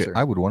know the answer.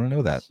 I would want to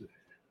know that.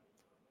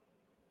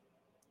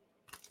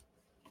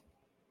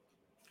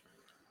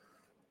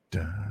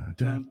 Dun,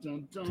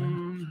 dun,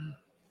 dun.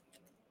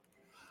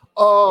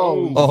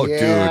 Oh, dude.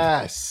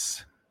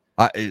 yes.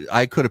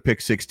 I could have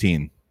picked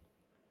 16.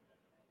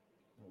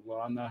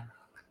 Lana.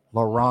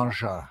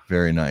 Laranja.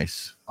 Very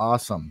nice.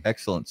 Awesome.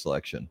 Excellent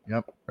selection.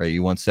 Yep. All right,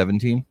 you want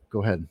 17?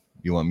 Go ahead.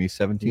 You want me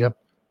 17? Yep.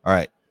 All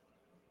right.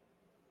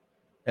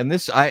 And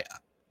this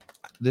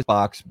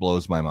box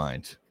blows my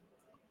mind.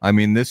 I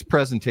mean, this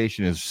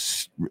presentation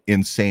is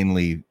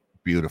insanely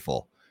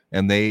beautiful.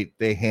 And they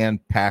hand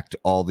packed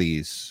all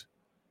these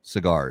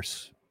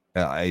cigars.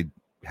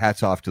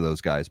 Hats off to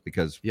those guys,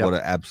 because Yep. what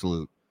an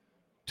absolute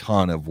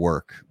ton of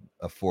work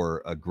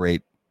for a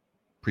great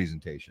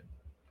presentation.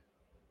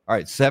 All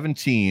right,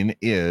 17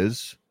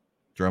 is,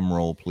 drum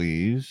roll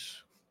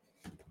please.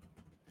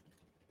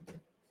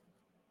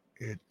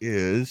 It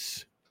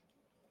is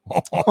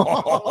the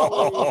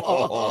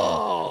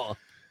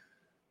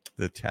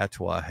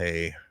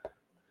Tatuaje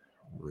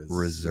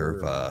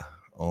Reserva.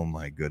 Oh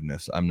my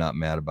goodness. I'm not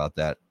mad about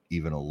that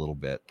even a little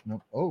bit.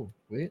 Nope. Oh,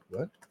 wait,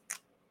 what?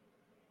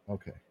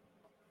 Okay.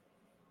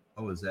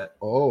 Oh, is that?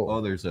 Oh,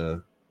 Oh, there's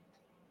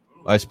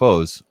I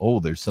suppose. Oh,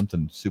 there's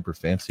something super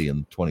fancy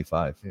in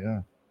 25.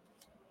 yeah.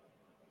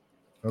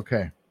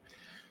 Okay.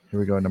 Here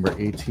we go. Number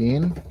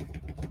 18.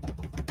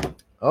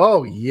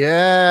 Oh,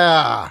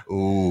 yeah.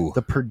 Ooh.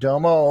 The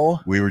Perdomo.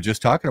 We were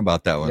just talking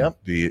about that one. Yep.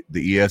 The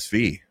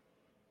ESV.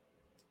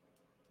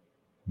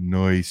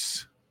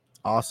 Nice.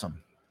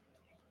 Awesome.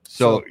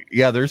 So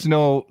yeah, there's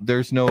no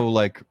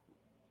like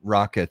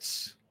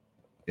rockets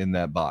in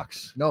that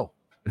box. No,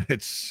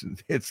 It's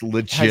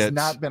legit. has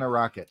not been a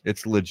rocket.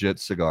 It's legit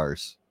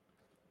cigars.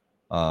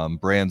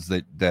 Brands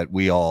that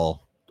we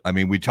all, I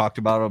mean, we talked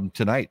about them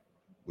tonight.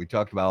 We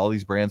talked about all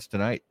these brands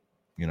tonight,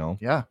 you know.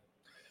 Yeah.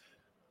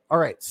 All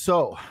right.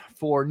 So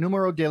for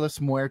Numero de los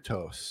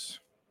Muertos,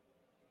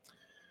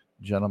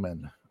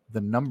 gentlemen,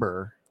 the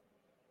number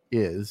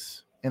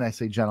is, and I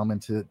say gentlemen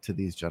to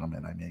these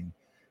gentlemen, I mean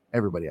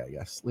everybody, I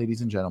guess,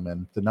 ladies and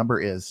gentlemen, the number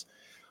is,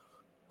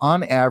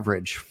 on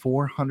average,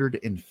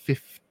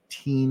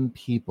 415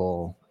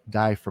 people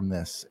die from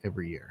this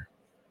every year.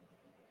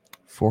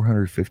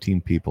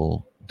 415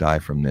 people die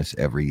from this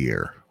every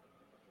year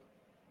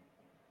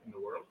In the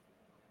world?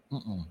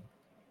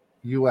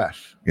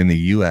 U.S. in the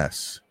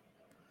U.S.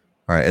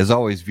 All right. As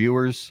always,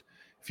 viewers,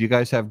 if you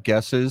guys have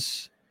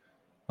guesses,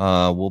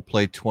 we'll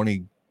play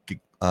 20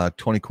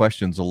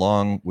 questions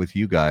along with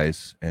you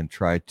guys and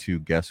try to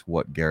guess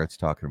what Garrett's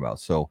talking about.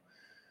 So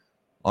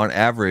on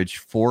average,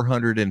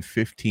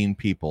 415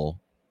 people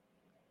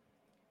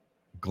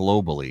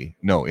globally,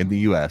 no, in the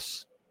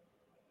U.S.,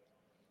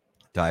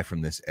 die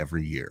from this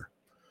every year.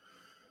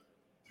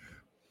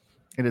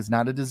 It is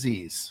not a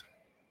disease.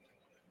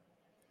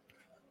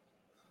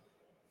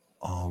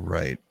 All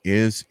right.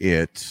 Is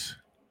it,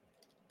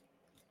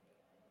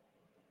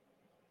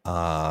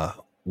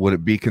 would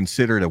it be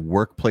considered a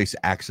workplace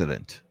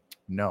accident?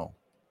 No.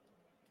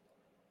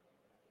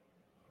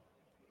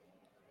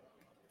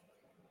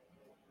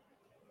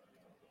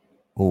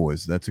 Oh,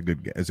 that's a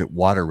good guess. Is it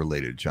water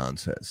related? John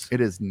says.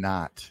 It is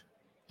not.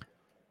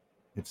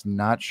 It's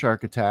not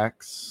shark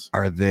attacks.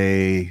 Are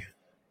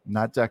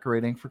Not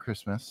decorating for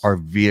Christmas. are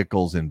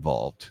vehicles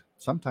involved?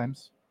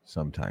 Sometimes.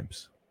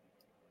 Sometimes.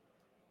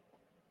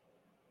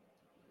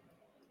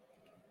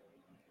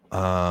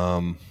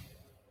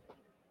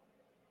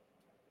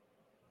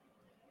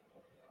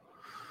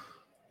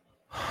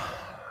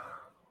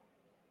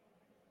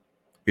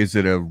 Is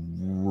it a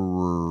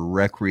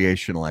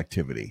recreational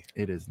activity?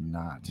 It is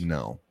not.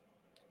 No.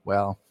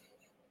 Well,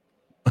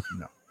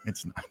 no,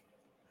 it's not.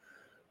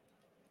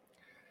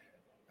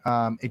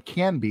 It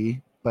can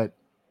be, but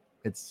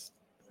it's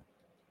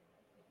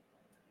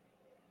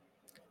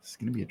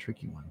going to be a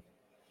tricky one.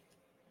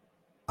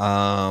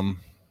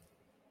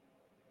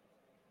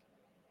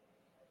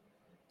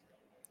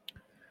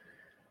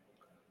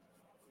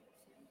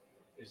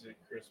 Is it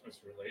Christmas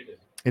related?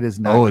 It is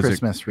not is it-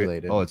 Christmas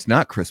related. Oh, it's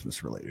not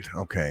Christmas related.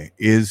 Okay.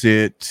 Is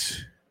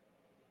it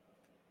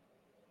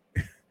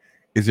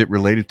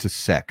related to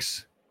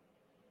sex?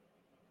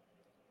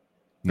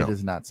 No. It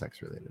is not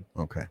sex related.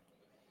 Okay.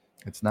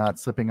 It's not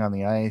slipping on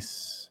the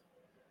ice.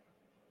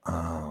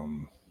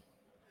 Um,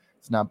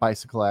 It's not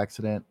bicycle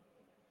accident.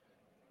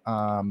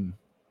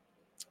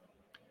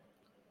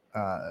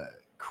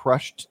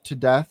 Crushed to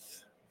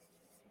death.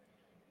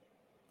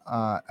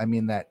 I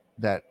mean that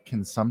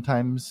can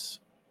sometimes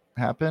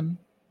happen.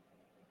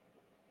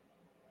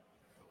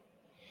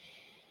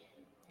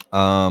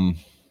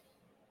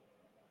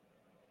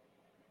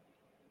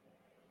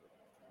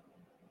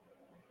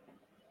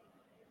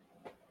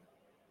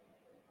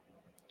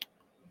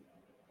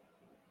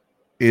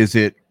 Is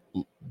it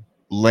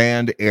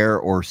land, air,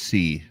 or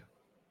sea?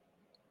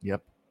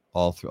 Yep.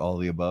 All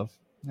the above?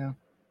 Yeah.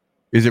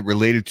 Is it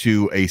related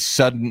to a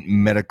sudden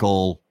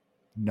medical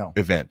No.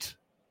 event?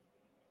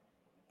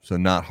 So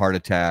not heart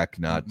attack,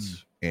 not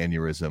Mm-mm.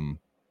 aneurysm.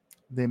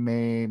 They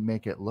may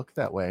make it look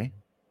that way.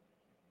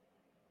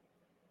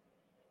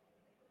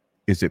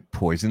 Is it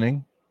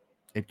poisoning?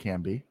 It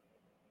can be.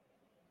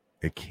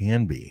 It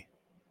can be.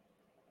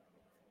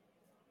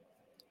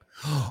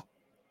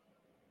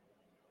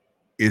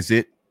 Is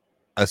it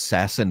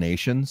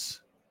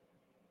assassinations?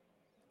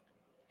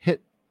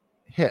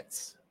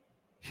 Hits.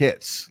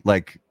 Hits,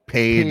 like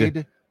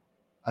paid.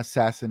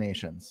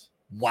 Assassinations.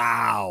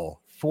 Wow.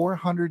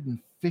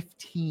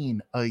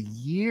 415 a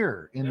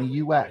year in the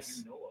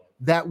U.S.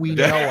 that we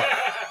know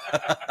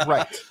of.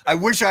 Right. I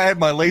wish I had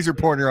my laser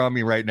pointer on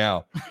me right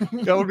now.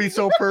 That would be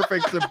so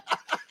perfect to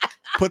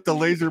put the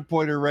laser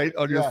pointer right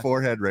on your Yeah.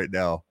 forehead right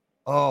now.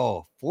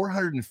 Oh,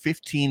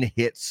 415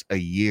 hits a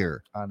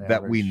year On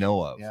that we average.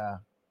 know of. Yeah.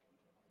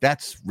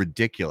 That's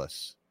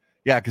ridiculous.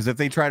 Yeah, because if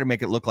they try to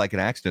make it look like an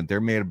accident,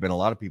 there may have been a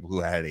lot of people who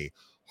had a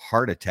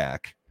heart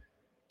attack,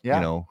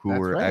 Yeah. who that's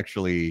were right.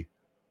 actually,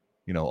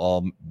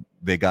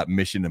 they got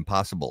Mission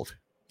Impossible.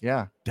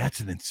 Yeah.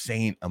 That's an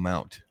insane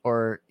amount.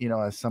 Or,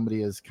 as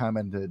somebody has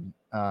commented,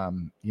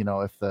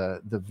 if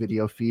the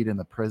video feed in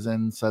the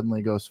prison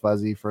suddenly goes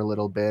fuzzy for a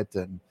little bit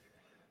and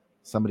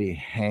somebody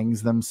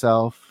hangs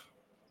themselves.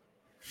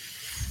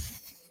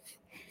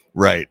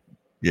 Right.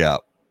 Yeah.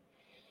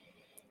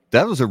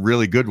 That was a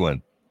really good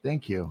one.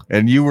 Thank you.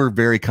 And you were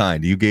very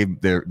kind. You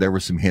gave there were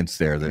some hints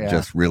there that Yeah.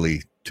 just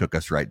really took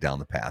us right down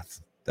the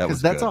path. That was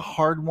Because that's good. a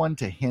hard one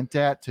to hint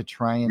at to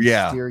try and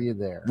Yeah. steer you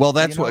there. Well,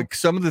 that's You know? what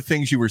some of the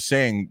things you were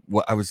saying.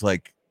 What I was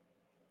like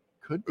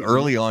Could be.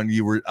 early on,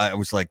 I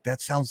was like,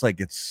 that sounds like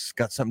it's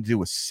got something to do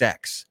with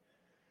sex,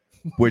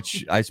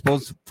 which I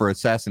suppose for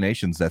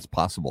assassinations that's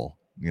possible.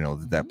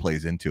 That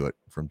plays into it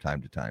from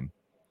time to time.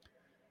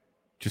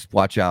 Just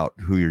watch out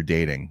who you're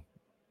dating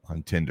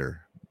on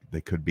Tinder.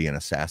 They could be an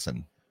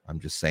assassin. I'm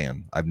just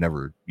saying. I've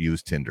never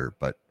used Tinder,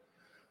 but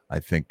I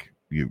think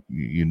they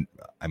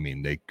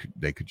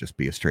could just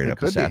be a straight They up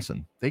could be.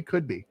 assassin. They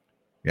could be.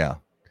 Yeah.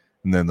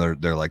 And then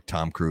they're like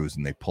Tom Cruise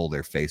and they pull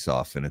their face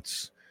off and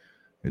it's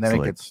And then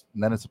like,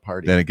 then it's a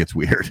party. then it gets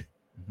weird.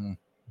 Mhm.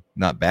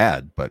 Not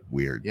bad, but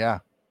weird. Yeah.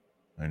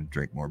 And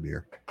drink more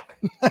beer.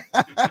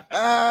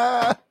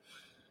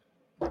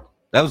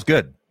 That was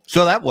good.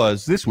 So that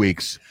was this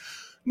week's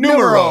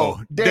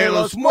Numero de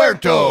los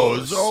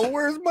Muertos. Oh,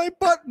 where's my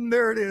button?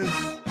 There it is.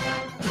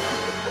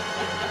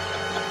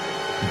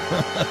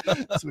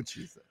 That's what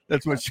she said.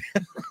 That's what she.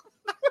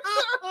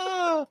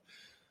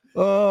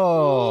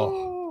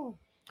 Oh.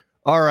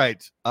 All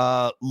right.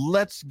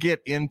 Let's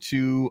get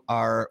into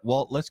our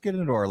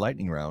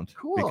lightning round.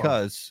 Cool.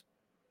 Because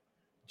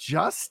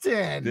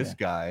Justin. this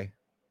guy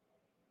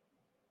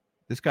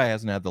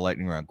hasn't had the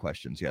lightning round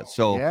questions yet.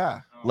 So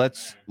yeah.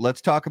 let's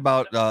talk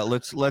about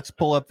let's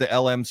pull up the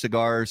LM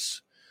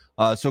cigars.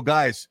 So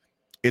guys,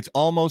 it's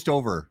almost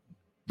over.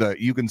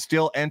 You can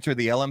still enter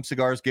the LM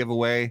cigars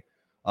giveaway.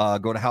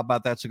 Go to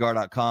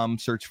howaboutthatcigar.com,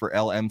 search for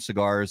LM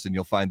cigars, and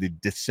you'll find the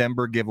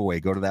December giveaway.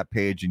 Go to that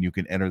page and you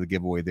can enter the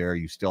giveaway there.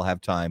 You still have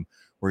time.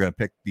 We're going to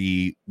pick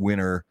the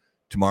winner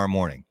tomorrow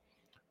morning.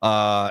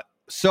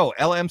 So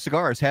LM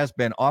Cigars has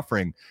been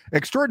offering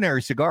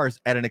extraordinary cigars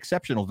at an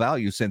exceptional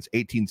value since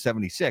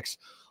 1876.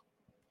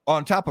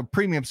 On top of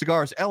premium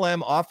cigars,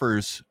 LM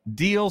offers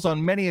deals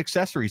on many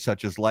accessories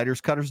such as lighters,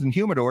 cutters, and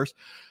humidors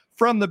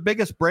from the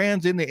biggest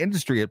brands in the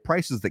industry at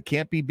prices that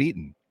can't be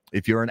beaten.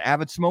 If you're an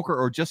avid smoker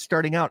or just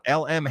starting out,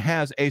 LM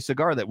has a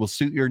cigar that will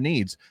suit your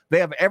needs. They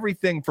have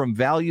everything from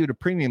value to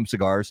premium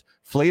cigars,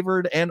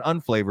 flavored and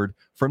unflavored.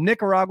 From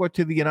Nicaragua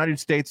to the United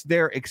States,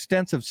 their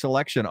extensive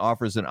selection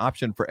offers an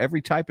option for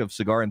every type of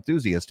cigar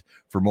enthusiast.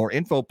 For more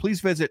info,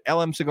 please visit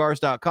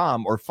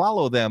lmcigars.com or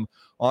follow them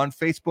on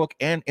Facebook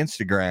and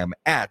Instagram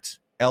at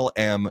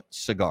LM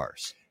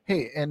Cigars.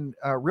 Hey, and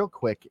real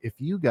quick, if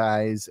you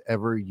guys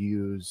ever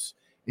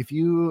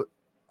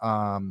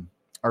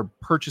are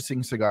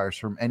purchasing cigars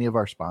from any of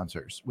our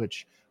sponsors,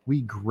 which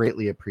we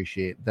greatly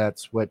appreciate.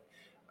 That's what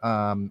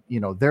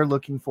they're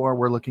looking for.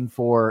 We're looking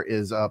for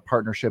is a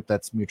partnership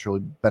that's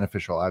mutually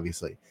beneficial.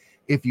 Obviously,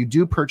 if you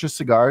do purchase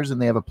cigars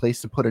and they have a place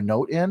to put a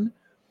note in,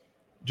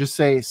 just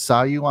say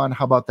 "Saw you on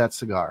How About That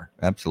Cigar."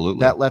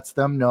 Absolutely. That lets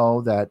them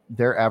know that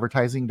their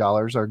advertising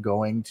dollars are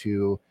going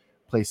to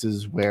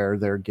places where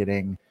they're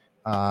getting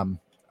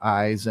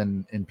eyes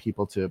and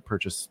people to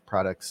purchase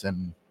products,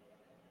 and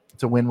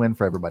it's a win-win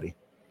for everybody.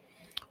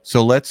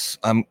 So let's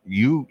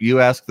you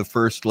ask the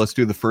first. Let's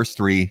do the first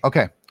three.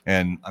 Okay.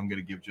 And I'm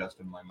going to give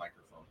Justin my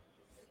microphone.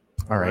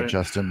 All right, Right.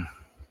 Justin.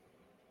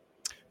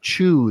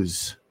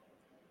 Choose.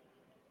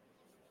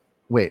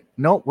 Wait,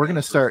 no, we're going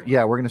to start.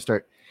 Yeah, we're going to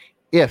start.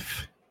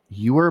 If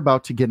you were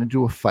about to get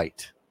into a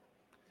fight,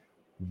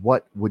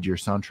 what would your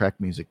soundtrack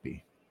music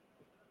be?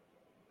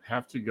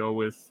 Have to go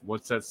with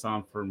what's that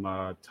song from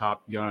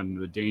Top Gun,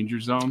 The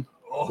Danger Zone?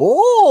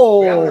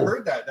 We haven't Oh,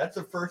 heard that. That's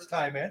a first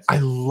time answer. I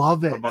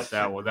love How it, about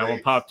that one? That one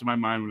Great. popped to my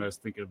mind when I was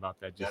thinking about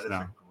that That just is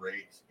now. a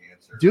great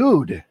answer.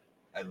 dude.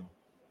 I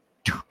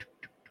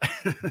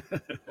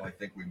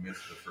think we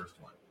missed the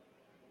first one.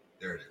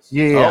 There it is.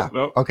 Yeah. Oh,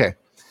 no. Okay.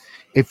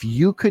 If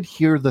you could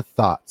hear the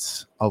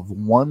thoughts of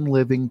one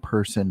living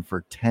person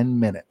for 10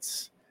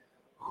 minutes,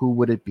 who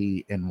would it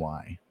be and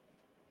why?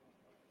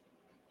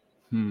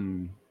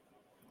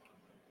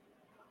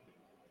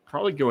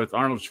 Probably go with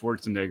Arnold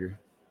Schwarzenegger.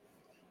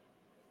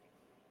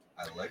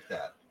 I like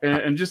that.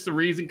 And just the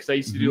reason, because I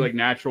used to do like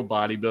natural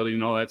bodybuilding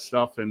and all that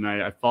stuff, and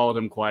I followed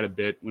him quite a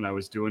bit when I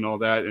was doing all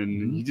that.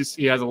 And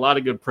he has a lot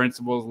of good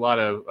principles, a lot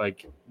of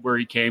like where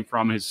he came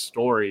from, his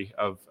story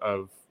of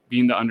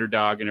being the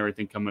underdog and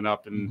everything coming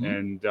up. And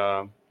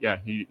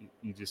he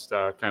just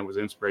kind of was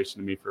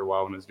inspiration to me for a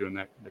while when I was doing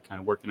that kind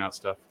of working out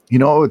stuff. You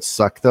know what would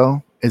suck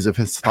though, is if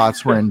his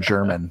thoughts were in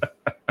German.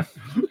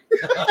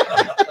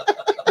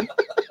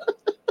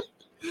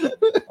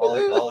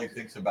 all he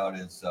thinks about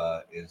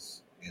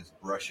is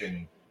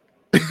brushing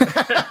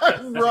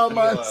Rum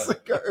on Tequila.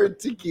 cigar,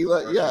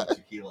 tequila. Yeah.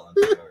 tequila on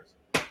cigars.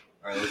 All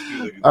right, let's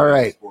do the All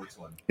right. sports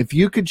one. If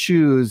you could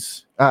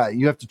choose,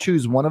 you have to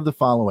choose one of the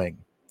following.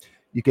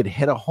 You could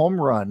hit a home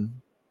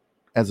run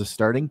as a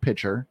starting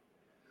pitcher,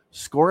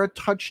 score a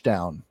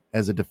touchdown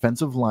as a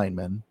defensive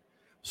lineman,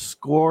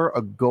 score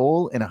a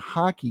goal in a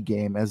hockey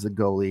game as the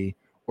goalie,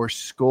 or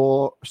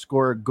score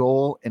a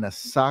goal in a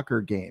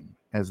soccer game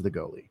as the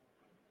goalie.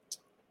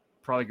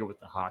 Probably go with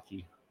the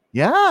hockey.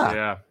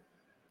 Yeah.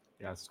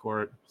 Yeah.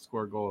 Score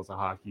a goal as a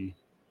hockey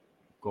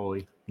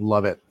goalie.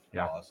 Love it.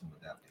 Yeah. How awesome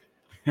would that be?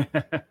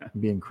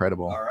 It'd be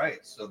incredible. All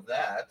right, so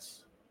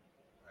that's.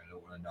 I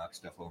don't want to knock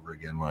stuff over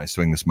again when I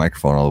swing this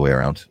microphone all the way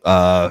around.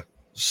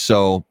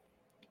 So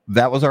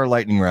that was our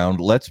lightning round.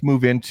 Let's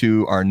move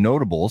into our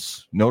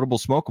notables. Notable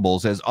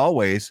smokables, as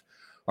always,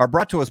 are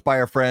brought to us by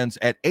our friends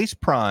at Ace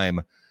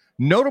Prime.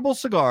 Notable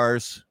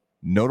cigars,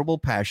 notable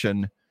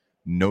passion,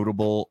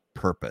 notable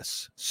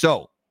purpose.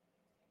 So,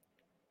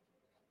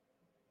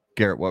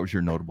 Garrett, what was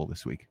your notable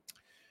this week?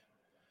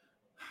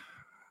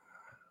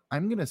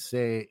 I'm going to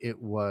say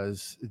it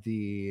was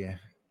the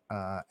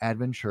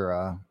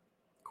Adventura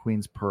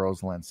Queen's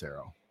Pearls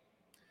Lancero.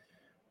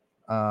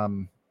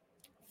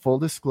 Full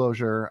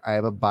disclosure, I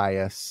have a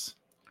bias.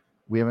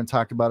 We haven't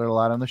talked about it a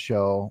lot on the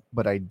show,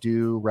 but I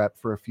do rep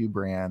for a few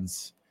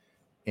brands,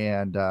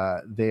 and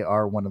they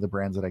are one of the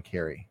brands that I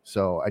carry.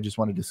 So I just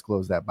want to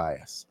disclose that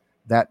bias.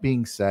 That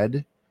being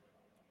said,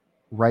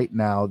 right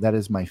now, that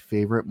is my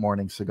favorite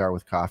morning cigar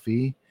with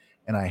coffee,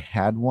 and I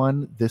had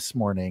one this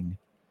morning.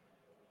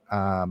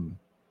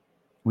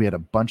 We had a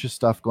bunch of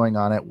stuff going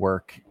on at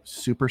work,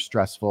 super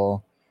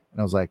stressful. And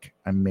I was like,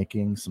 I'm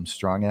making some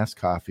strong ass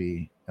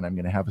coffee and I'm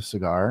going to have a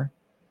cigar.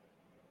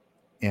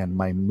 And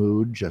my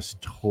mood just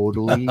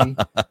totally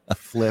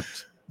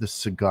flipped. The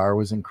cigar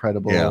was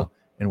incredible. Yeah.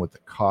 And with the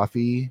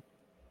coffee.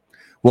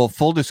 Well,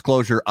 full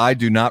disclosure, I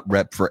do not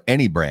rep for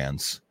any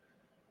brands.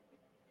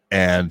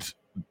 And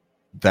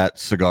that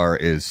cigar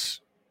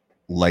is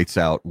lights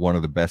out, one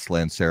of the best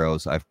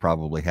Lanceros I've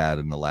probably had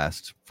in the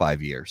last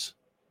 5 years,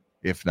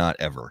 if not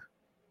ever,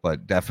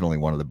 but definitely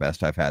one of the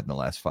best I've had in the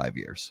last 5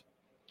 years.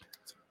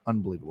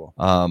 Unbelievable.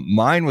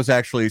 Mine was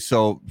actually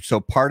so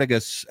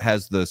Partagas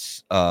has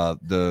this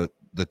the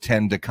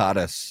 10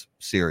 Decadas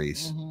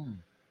series.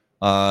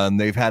 And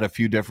they've had a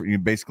few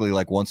different, basically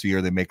like once a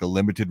year they make a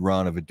limited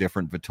run of a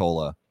different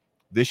Vitola.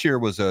 This year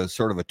was a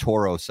sort of a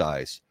Toro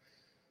size.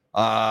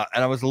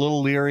 And I was a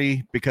little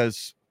leery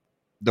because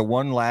the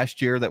one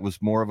last year that was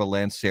more of a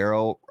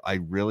Lancero I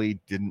really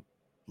didn't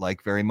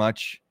like very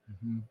much.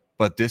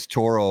 But this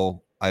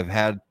Toro, I've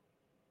had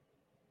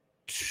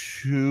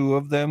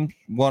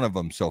one of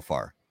them so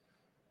far.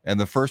 And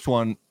the first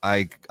one,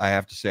 I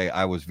have to say,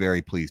 I was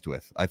very pleased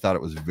with. I thought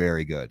it was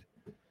very good.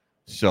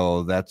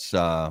 So that's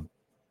our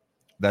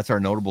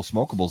notable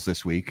smokables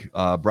this week,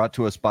 brought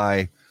to us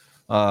by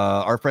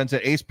our friends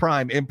at Ace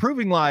Prime,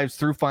 improving lives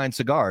through fine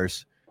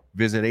cigars.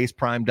 Visit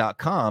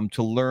aceprime.com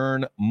to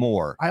learn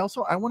more. I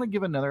want to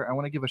give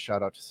a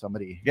shout out to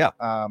somebody.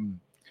 Yeah.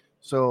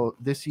 So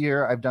this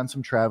year I've done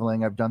some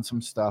traveling. I've done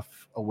some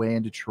stuff away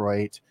in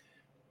Detroit.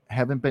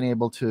 Haven't been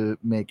able to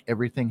make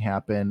everything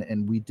happen.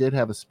 And we did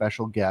have a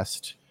special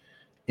guest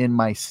in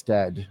my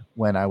stead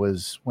when I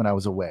was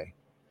away.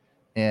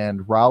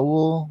 And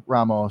Raul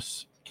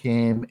Ramos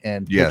came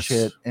and pitched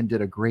it and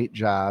did a great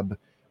job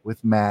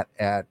with Matt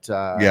at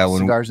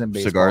Cigars and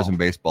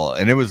Baseball.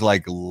 And it was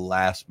like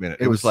last minute.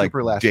 It was like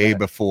day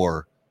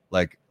before,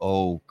 like,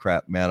 oh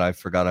crap, man, I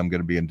forgot I'm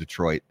going to be in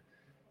Detroit.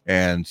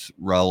 And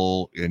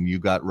you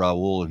got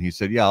Raul, and he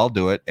said, yeah, I'll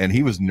do it. And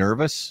he was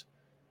nervous,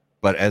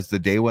 but as the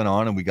day went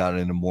on and we got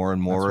into more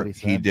and more,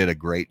 he did a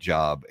great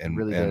job. And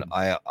really and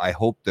I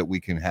hope that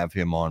we can have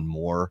him on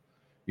more,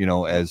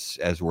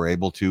 as we're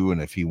able to, and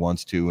if he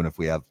wants to, and if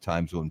we have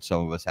times when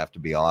some of us have to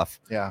be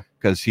off. Yeah.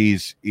 Because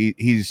he's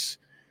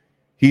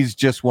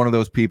just one of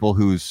those people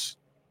who's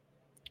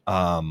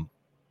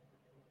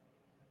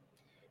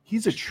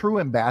he's a true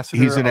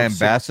ambassador. He's an of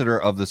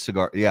ambassador of the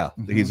cigar. Yeah,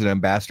 Mhm. he's an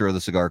ambassador of the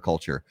cigar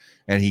culture,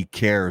 and he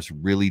cares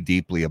really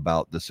deeply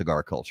about the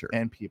cigar culture.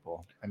 and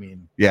people. I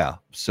mean, Yeah.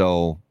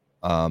 So,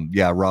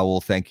 yeah,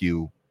 Raul, thank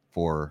you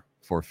for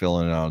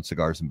filling in on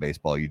Cigars and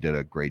Baseball. You did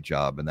a great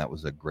job, and that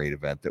was a great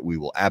event that we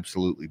will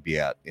absolutely be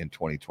at in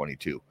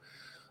 2022.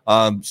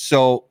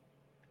 So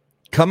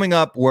coming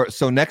up,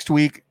 so next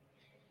week,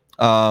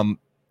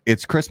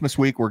 it's Christmas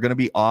week. We're going to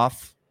be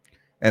off,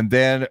 and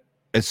then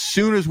as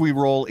soon as we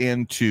roll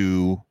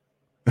into,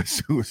 as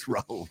soon as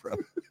Raul,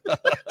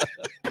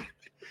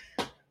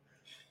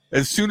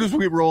 as soon as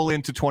we roll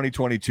into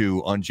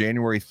 2022 on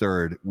January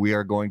 3rd, we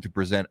are going to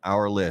present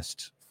our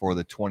list for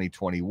the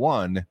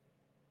 2021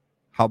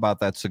 How About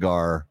That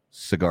Cigar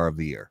of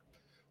the Year.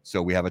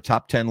 So we have a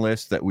top 10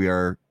 list that we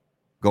are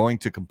going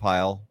to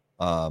compile.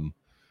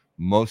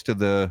 Most of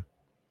the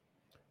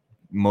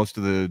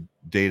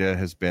data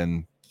has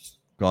been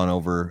gone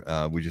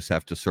over. We just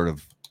have to sort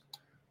of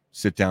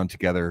sit down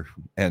together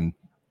and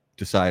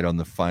decide on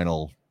the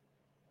final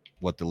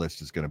what the list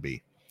is going to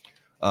be.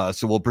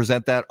 So we'll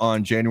present that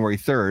on January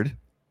 3rd.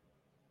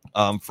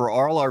 For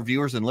all our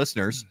viewers and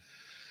listeners,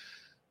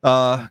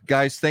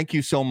 guys, thank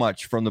you so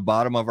much from the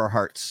bottom of our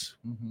hearts.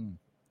 mhm.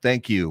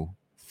 Thank you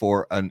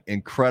for an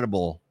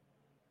incredible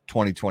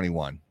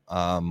 2021.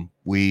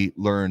 We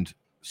learned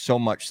so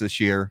much this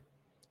year.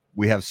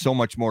 We have so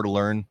much more to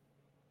learn,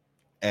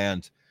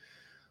 and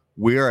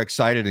we are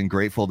excited and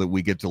grateful that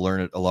we get to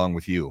learn it along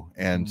with you.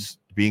 And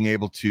being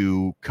able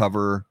to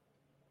cover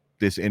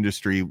this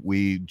industry,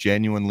 we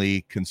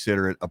genuinely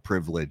consider it a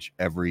privilege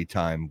every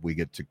time we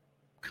get to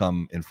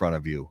come in front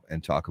of you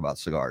and talk about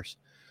cigars,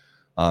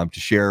 to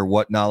share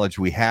what knowledge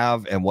we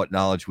have and what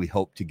knowledge we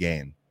hope to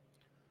gain.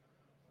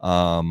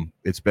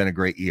 It's been a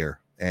great year,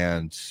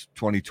 and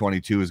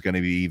 2022 is going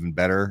to be even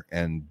better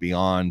and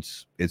beyond.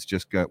 It's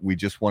just we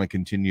just want to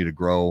continue to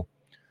grow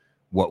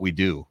what we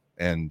do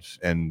and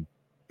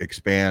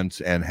expand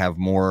and have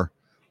more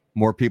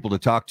people to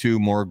talk to,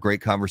 more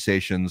great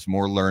conversations,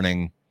 more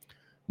learning,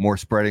 more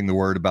spreading the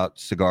word about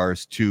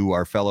cigars to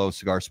our fellow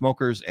cigar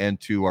smokers and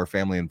to our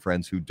family and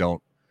friends who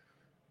don't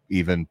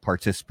even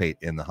participate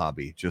in the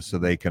hobby, just so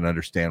they can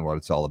understand what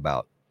it's all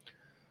about.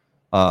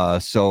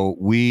 So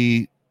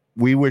we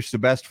wish the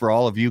best for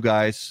all of you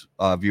guys,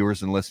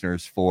 viewers and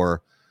listeners,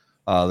 for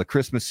the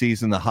Christmas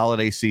season, the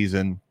holiday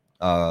season,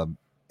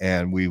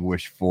 and we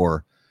wish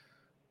for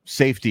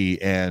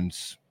safety and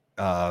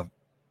for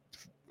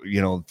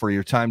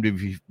your time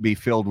to be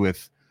filled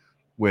with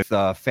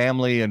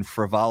family and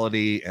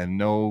frivolity and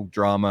no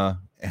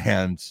drama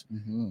and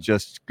Mhm.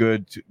 just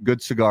good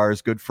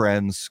cigars, good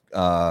friends,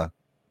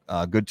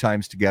 good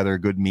times together,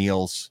 good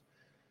meals,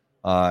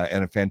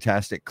 and a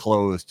fantastic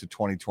close to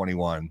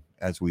 2021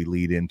 as we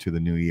lead into the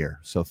new year.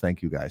 So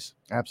thank you, guys.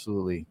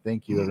 Absolutely.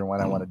 Thank you,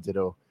 everyone. I want to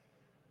ditto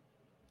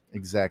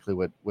exactly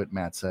what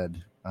Matt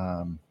said.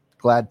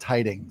 Glad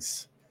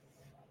tidings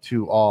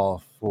to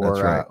all for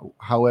That's right.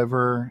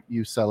 however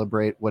you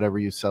celebrate, whatever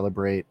you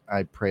celebrate.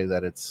 I pray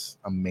that it's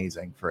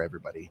amazing for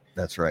everybody.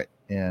 That's right.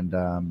 And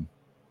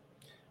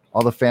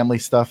all the family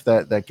stuff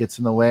that gets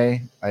in the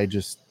way, I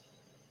just,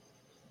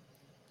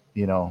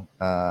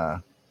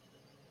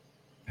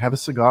 have a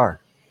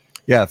cigar.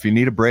 Yeah, if you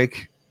need a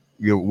break,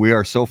 we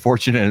are so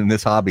fortunate in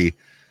this hobby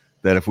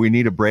that if we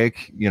need a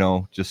break,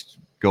 just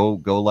go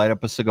light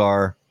up a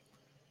cigar,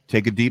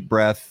 take a deep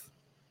breath,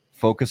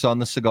 focus on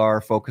the cigar,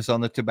 focus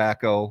on the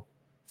tobacco,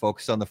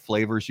 focus on the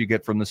flavors you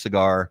get from the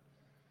cigar,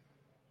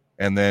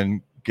 and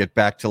then get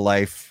back to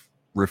life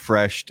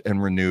refreshed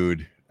and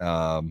renewed.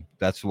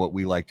 That's what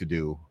we like to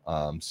do.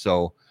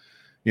 So,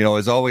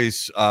 as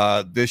always,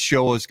 this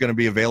show is going to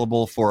be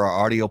available for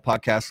our audio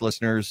podcast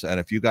listeners. And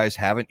if you guys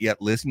haven't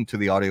yet listened to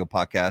the audio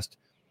podcast,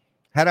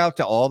 head out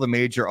to all the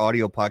major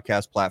audio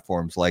podcast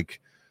platforms like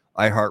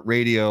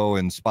iHeartRadio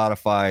and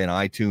Spotify and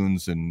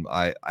iTunes and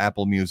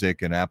Apple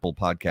Music and Apple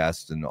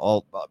Podcasts and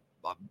all,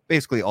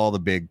 basically all the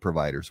big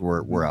providers.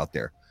 We're out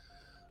there.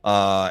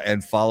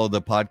 And follow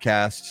the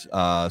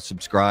podcast.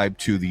 Subscribe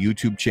to the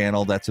YouTube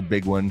channel. That's a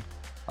big one.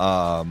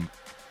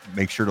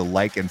 Make sure to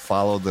like and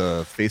follow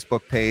the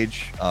Facebook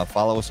page.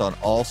 Follow us on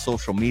all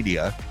social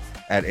media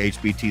at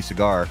HBT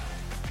Cigar.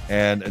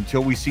 And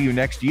until we see you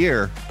next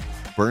year,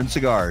 burn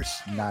cigars.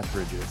 Not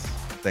bridges.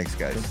 Thanks,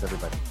 guys. Thanks,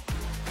 everybody.